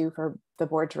place too for the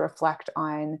board to reflect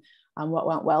on what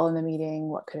went well in the meeting,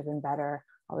 what could have been better,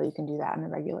 although you can do that in the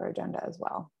regular agenda as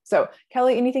well. So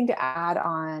Kelly, anything to add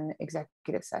on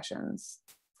executive sessions?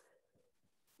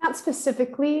 Not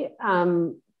specifically,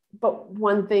 but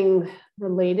one thing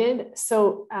related.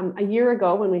 So a year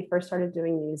ago, when we first started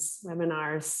doing these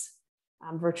webinars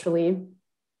virtually,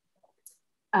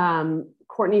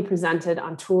 Courtney presented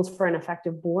on tools for an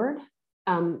effective board.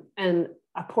 And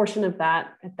a portion of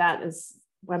that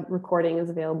web recording is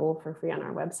available for free on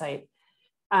our website.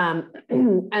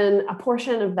 And a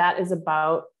portion of that is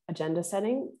about agenda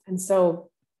setting. And so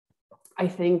I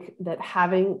think that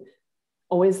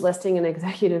always listing an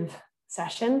executive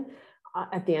session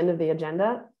at the end of the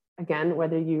agenda, again,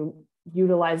 whether you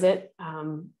utilize it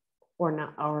or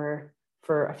not, or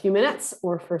for a few minutes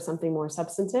or for something more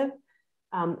substantive,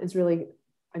 is really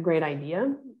a great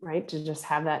idea, right? To just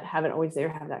have it always there,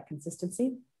 have that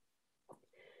consistency.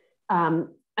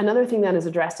 Another thing that is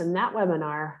addressed in that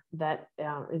webinar that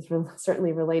is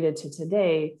certainly related to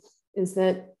today is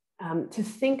that to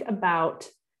think about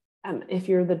if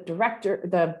you're the director,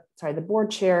 the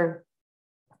board chair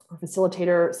or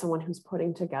facilitator, someone who's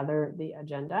putting together the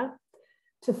agenda,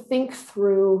 to think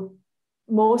through.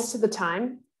 Most of the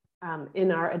time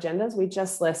in our agendas, we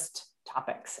just list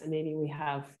topics, and maybe we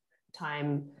have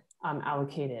time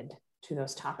allocated to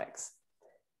those topics.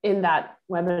 In that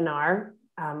webinar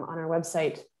on our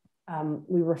website,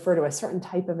 we refer to a certain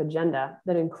type of agenda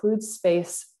that includes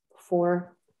space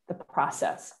for the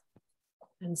process.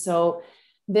 And so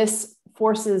this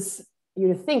forces you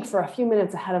to think for a few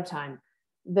minutes ahead of time.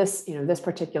 This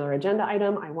particular agenda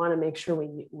item, I want to make sure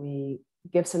we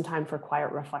give some time for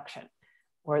quiet reflection.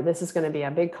 Or this is going to be a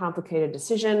big complicated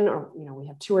decision, or we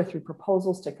have 2 or 3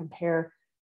 proposals to compare.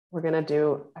 We're going to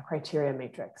do a criteria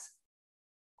matrix.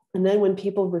 And then when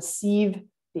people receive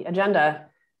the agenda,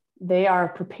 they are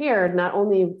prepared not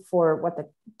only for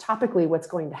topically what's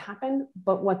going to happen,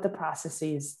 but what the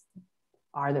processes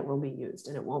are that will be used,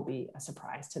 and it won't be a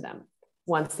surprise to them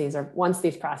once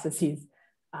these processes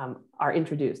are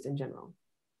introduced in general.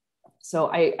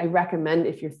 So I recommend,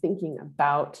 if you're thinking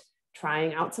about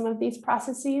trying out some of these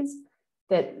processes,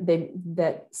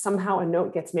 that somehow a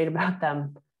note gets made about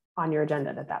them on your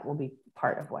agenda, that will be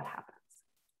part of what happens.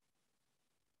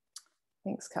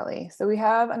 Thanks, Kelly. So we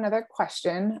have another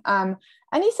question.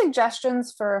 Any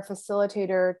suggestions for a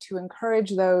facilitator to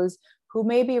encourage those who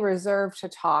may be reserved to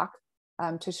talk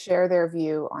to share their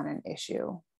view on an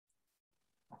issue?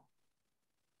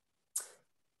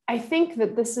 I think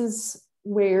that this is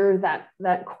where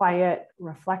that quiet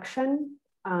reflection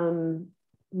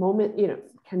moment,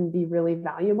 can be really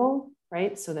valuable,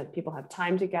 right? So that people have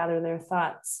time to gather their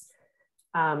thoughts,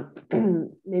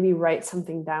 maybe write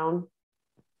something down.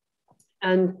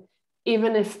 And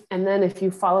then if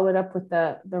you follow it up with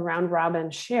the round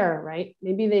robin share, right?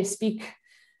 Maybe they speak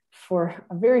for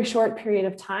a very short period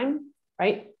of time,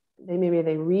 right? Maybe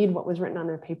they read what was written on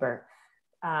their paper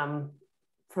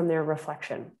from their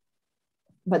reflection.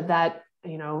 But that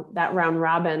round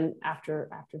robin after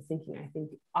thinking, I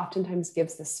think oftentimes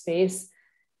gives the space.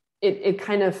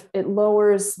 It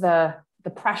lowers the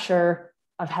pressure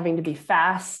of having to be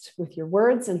fast with your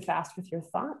words and fast with your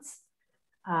thoughts.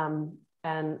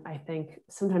 And I think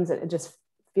sometimes it just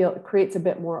creates a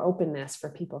bit more openness for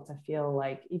people to feel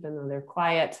like, even though they're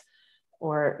quiet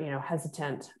or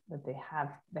hesitant, that they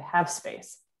have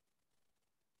space.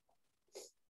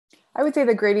 I would say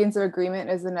the gradients of agreement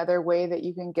is another way that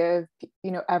you can give,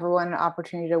 everyone an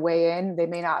opportunity to weigh in. They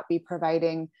may not be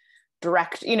providing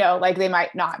direct, like they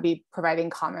might not be providing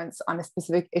comments on a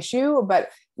specific issue, but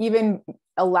even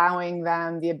allowing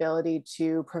them the ability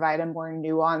to provide a more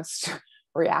nuanced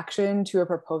reaction to a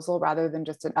proposal rather than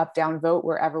just an up-down vote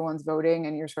where everyone's voting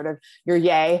and your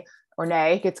yay or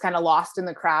nay gets kind of lost in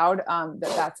the crowd.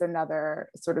 That's another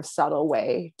sort of subtle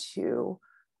way to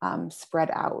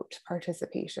spread out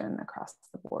participation across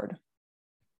the board.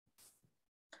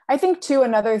 I think too,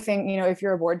 another thing, if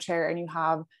you're a board chair and you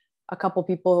have a couple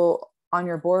people on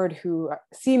your board who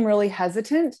seem really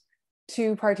hesitant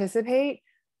to participate,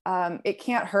 it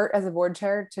can't hurt as a board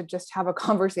chair to just have a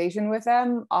conversation with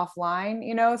them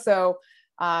offline, so,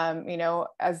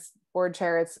 as board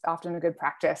chair, it's often a good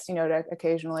practice, to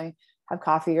occasionally have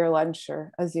coffee or lunch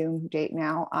or a Zoom date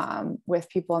now with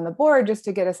people on the board, just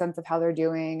to get a sense of how they're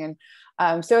doing.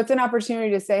 And so it's an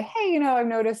opportunity to say, hey, I've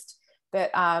noticed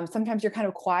that sometimes you're kind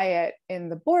of quiet in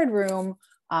the boardroom.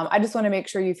 I just want to make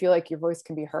sure you feel like your voice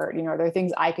can be heard. Are there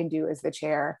things I can do as the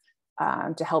chair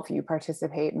to help you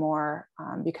participate more,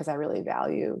 because I really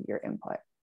value your input.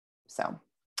 So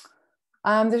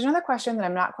there's another question that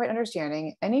I'm not quite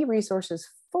understanding. Any resources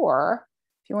for,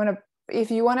 if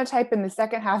you want to type in the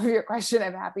second half of your question,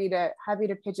 I'm happy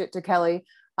to pitch it to Kelly.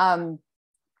 While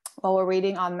we're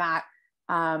waiting on that,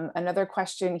 another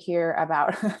question here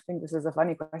about, I think this is a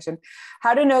funny question,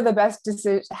 how to know the best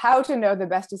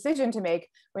decision to make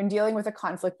when dealing with a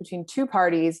conflict between two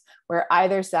parties where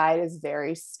either side is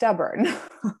very stubborn.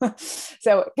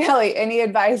 So Kelly, any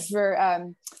advice for a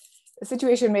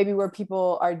situation maybe where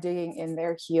people are digging in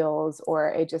their heels, or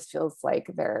it just feels like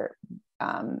they're,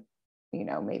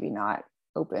 maybe not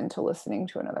open to listening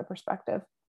to another perspective?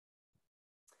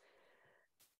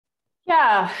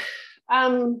 Yeah.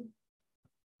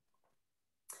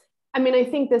 I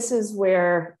think this is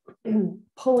where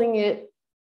pulling it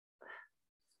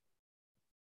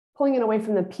away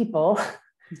from the people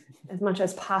as much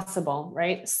as possible,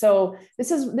 right? So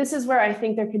this is where I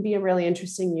think there could be a really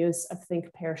interesting use of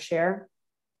think, pair, share.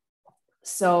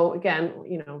 So again,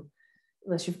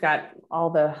 unless you've got all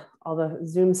the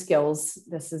Zoom skills,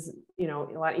 this is,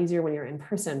 a lot easier when you're in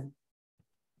person.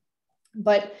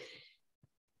 But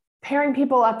pairing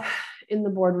people up in the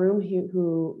boardroom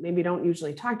who maybe don't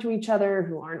usually talk to each other,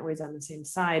 who aren't always on the same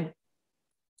side.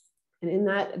 And in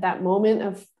that moment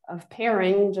of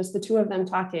pairing, just the two of them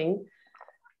talking,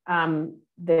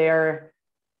 there's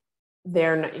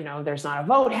not a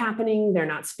vote happening. They're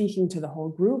not speaking to the whole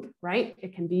group, right?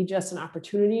 It can be just an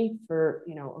opportunity for,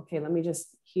 okay, let me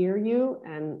just hear you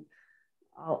and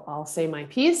I'll say my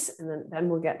piece, and then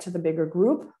we'll get to the bigger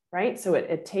group, right? So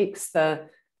it takes the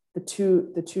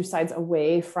two sides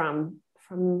away from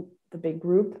the big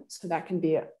group. So that can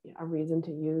be a reason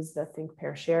to use the think,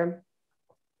 pair, share.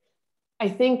 I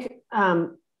think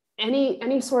any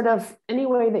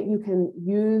way that you can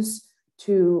use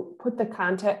to put the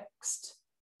context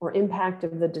or impact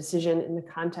of the decision in the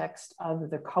context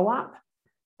of the co-op,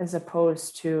 as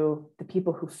opposed to the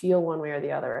people who feel one way or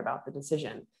the other about the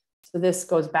decision. So this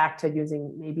goes back to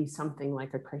using maybe something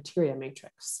like a criteria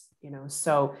matrix,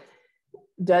 so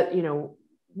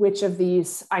which of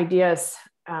these ideas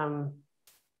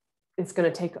it's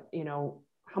going to take,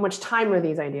 how much time are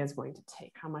these ideas going to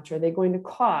take? How much are they going to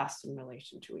cost in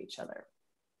relation to each other?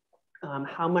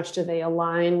 How much do they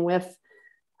align with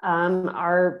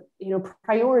our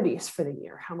priorities for the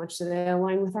year? How much do they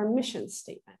align with our mission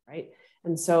statement, right?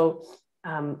 And so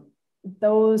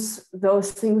those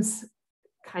things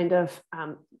kind of,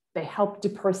 they help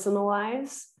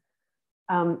depersonalize.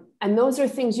 And those are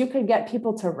things you could get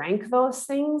people to rank those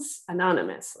things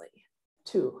anonymously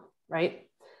too, right?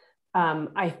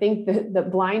 I think the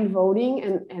blind voting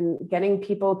and getting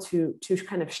people to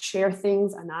kind of share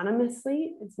things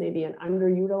anonymously is maybe an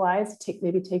underutilized,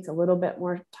 maybe takes a little bit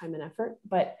more time and effort,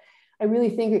 but I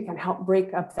really think it can help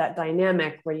break up that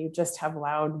dynamic where you just have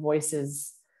loud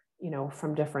voices,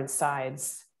 from different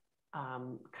sides,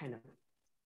 kind of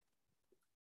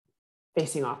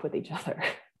facing off with each other.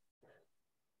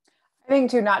 I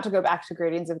think too, not to go back to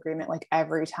gradients of agreement like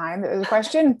every time there's a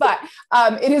question, but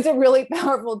it is a really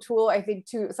powerful tool. I think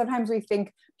too, sometimes we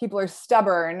think people are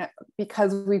stubborn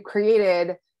because we've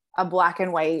created a black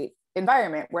and white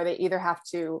environment where they either have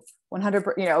to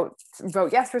 100%,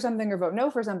 vote yes for something or vote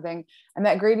no for something. And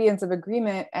that gradients of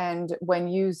agreement, and when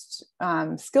used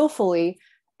skillfully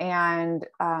and,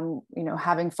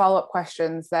 having follow-up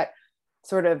questions that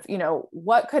sort of,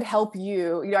 what could help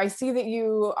you? I see that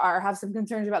you have some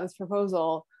concerns about this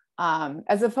proposal,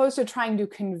 as opposed to trying to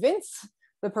convince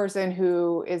the person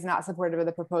who is not supportive of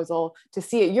the proposal to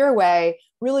see it your way,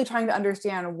 really trying to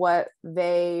understand what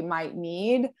they might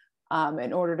need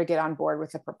in order to get on board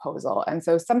with the proposal. And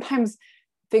so sometimes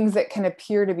things that can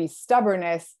appear to be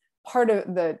stubbornness, part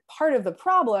of the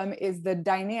problem is the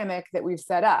dynamic that we've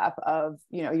set up of,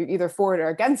 you're either for it or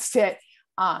against it.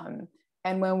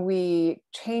 And when we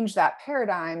change that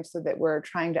paradigm so that we're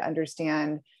trying to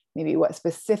understand maybe what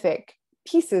specific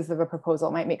pieces of a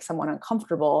proposal might make someone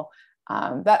uncomfortable,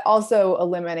 that also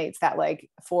eliminates that like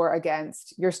for,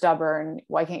 against, you're stubborn,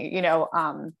 why can't you,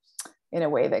 in a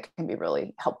way that can be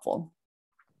really helpful.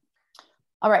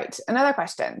 All right, another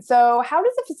question. So how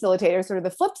does a facilitator, sort of the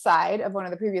flip side of one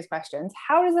of the previous questions,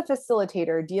 how does a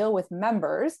facilitator deal with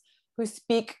members who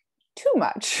speak too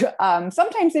much?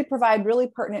 Sometimes they provide really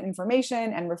pertinent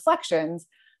information and reflections,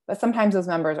 but sometimes those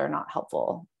members are not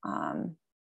helpful. I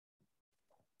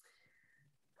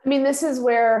mean, this is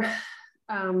where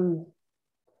round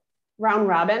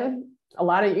robin, a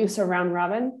lot of use of round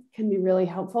robin can be really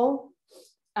helpful.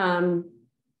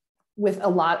 With a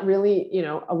lot, really,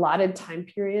 allotted time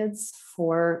periods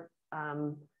for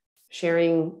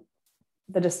sharing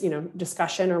the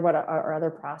discussion or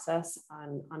other process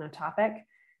on a topic.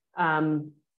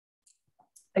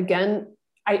 Again,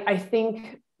 I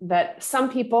think that some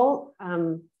people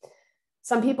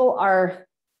are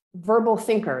verbal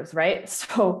thinkers, right?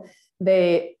 So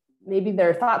maybe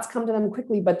their thoughts come to them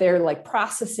quickly, but they're like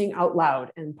processing out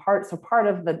loud, and part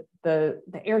of the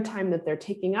airtime that they're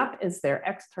taking up is their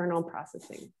external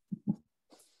processing.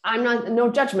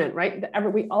 No judgment, right?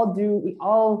 We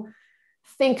all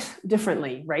think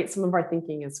differently, right? Some of our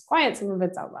thinking is quiet, some of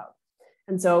it's out loud.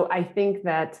 And so I think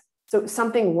that,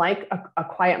 something like a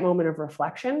quiet moment of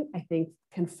reflection, I think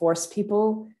can force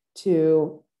people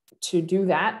to do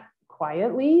that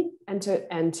quietly and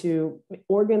to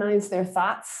organize their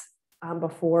thoughts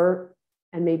before,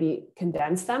 and maybe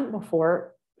condense them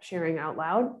before sharing out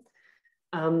loud.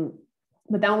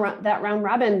 But that round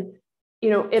robin,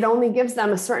 it only gives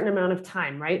them a certain amount of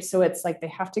time, right? So it's like they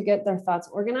have to get their thoughts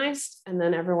organized, and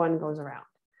then everyone goes around.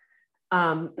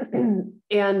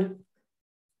 And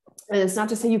it's not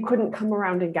to say you couldn't come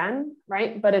around again,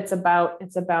 right? But it's about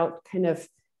kind of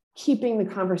keeping the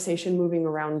conversation moving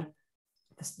around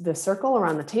the circle,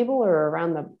 around the table, or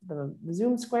around the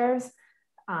Zoom squares,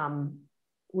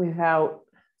 without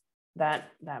that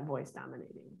voice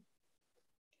dominating.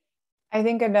 I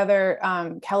think another,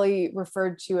 Kelly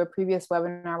referred to a previous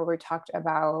webinar where we talked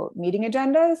about meeting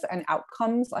agendas and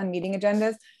outcomes on meeting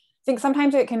agendas. I think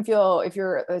sometimes it can feel, if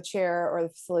you're the chair or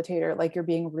the facilitator, like you're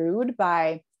being rude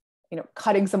by,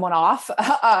 cutting someone off.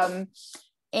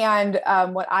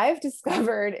 What I've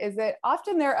discovered is that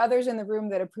often there are others in the room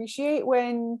that appreciate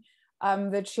when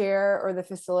the chair or the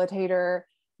facilitator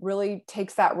really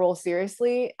takes that role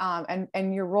seriously.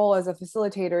 And your role as a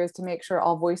facilitator is to make sure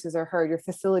all voices are heard. You're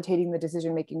facilitating the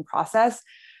decision-making process.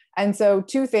 And so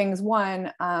two things.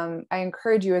 One, I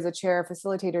encourage you as a chair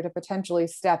facilitator to potentially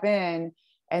step in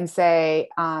and say,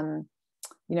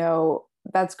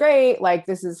 that's great. Like,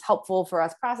 this is helpful for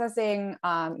us processing.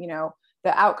 The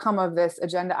outcome of this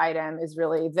agenda item is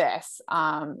really this,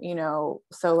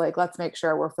 so like, let's make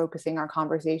sure we're focusing our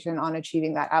conversation on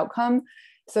achieving that outcome.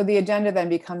 So the agenda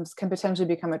then can potentially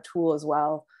become a tool as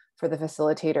well for the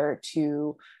facilitator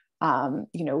to,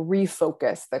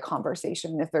 refocus the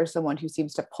conversation if there's someone who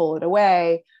seems to pull it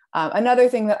away. Another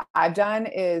thing that I've done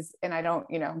is, and I don't,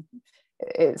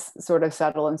 is sort of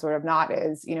subtle and sort of not,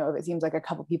 is, if it seems like a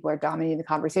couple people are dominating the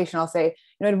conversation, I'll say,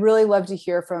 I'd really love to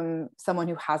hear from someone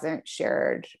who hasn't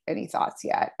shared any thoughts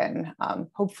yet. And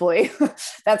hopefully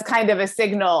that's kind of a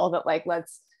signal that, like,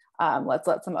 let's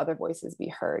let some other voices be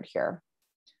heard here.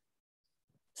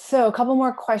 So a couple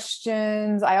more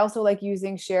questions. I also like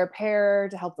using share pair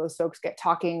to help those folks get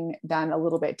talking done a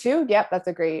little bit too. Yep, that's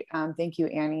a great, thank you,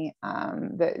 Annie.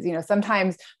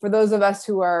 Sometimes for those of us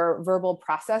who are verbal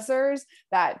processors,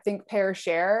 that think, pair,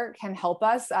 share can help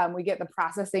us. We get the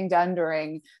processing done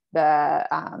during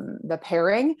the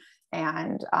pairing.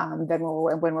 And then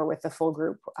when we're with the full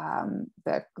group,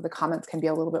 the comments can be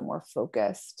a little bit more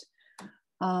focused.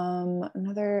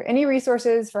 Any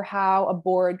resources for how a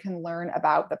board can learn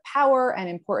about the power and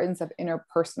importance of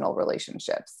interpersonal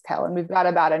relationships, Kellen? We've got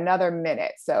about another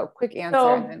minute, so quick answer,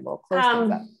 and then we'll close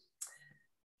things up.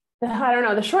 I don't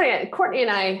know. The short answer, Courtney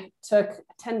and I took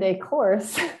a 10-day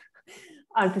course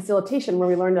on facilitation where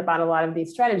we learned about a lot of these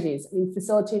strategies. I mean,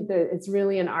 it's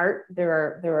really an art.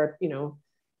 There are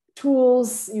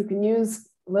tools you can use,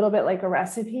 a little bit like a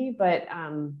recipe, but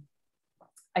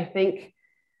I think,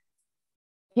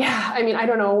 yeah, I mean, I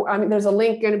don't know. I mean, there's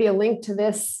going to be a link to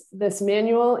this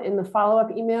manual in the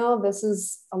follow-up email. This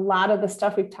is a lot of the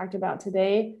stuff we've talked about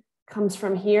today comes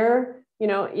from here.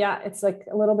 Yeah, it's like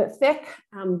a little bit thick,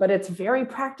 but it's very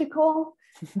practical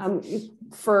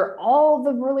for all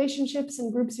the relationships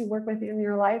and groups you work with in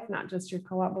your life, not just your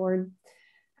co-op board.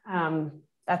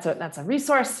 That's a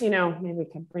resource. Maybe we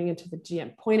can bring it to the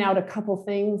GM, point out a couple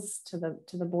things to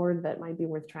the board that might be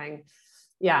worth trying.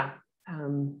 Yeah.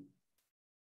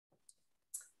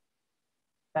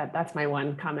 That's my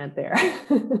one comment there.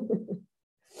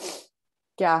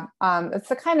 Yeah, it's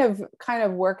the kind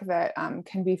of work that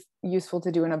can be useful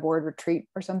to do in a board retreat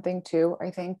or something too, I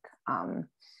think.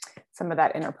 some of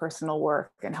that interpersonal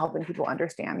work and helping people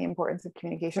understand the importance of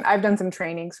communication. I've done some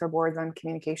trainings for boards on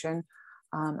communication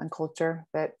and culture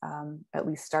that at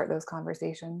least start those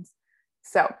conversations.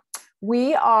 So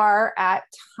we are at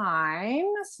time.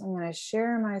 So I'm going to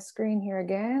share my screen here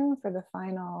again for the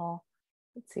final.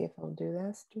 Let's see if I'll do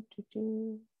this.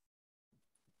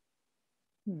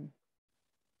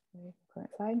 Current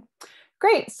slide.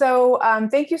 Great. So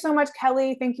thank you so much,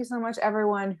 Kelly. Thank you so much,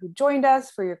 everyone who joined us,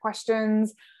 for your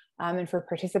questions and for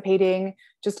participating.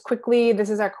 Just quickly, this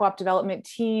is our co-op development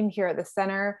team here at the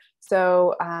center.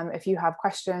 So if you have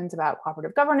questions about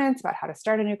cooperative governance, about how to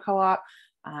start a new co-op,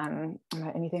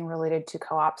 anything related to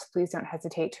co-ops, please don't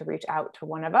hesitate to reach out to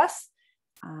one of us.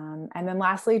 And then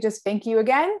lastly, just thank you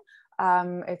again.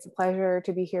 It's a pleasure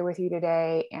to be here with you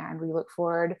today, and we look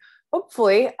forward,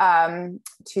 hopefully,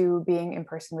 to being in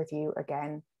person with you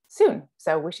again soon.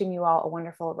 So wishing you all a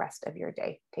wonderful rest of your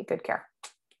day. Take good care.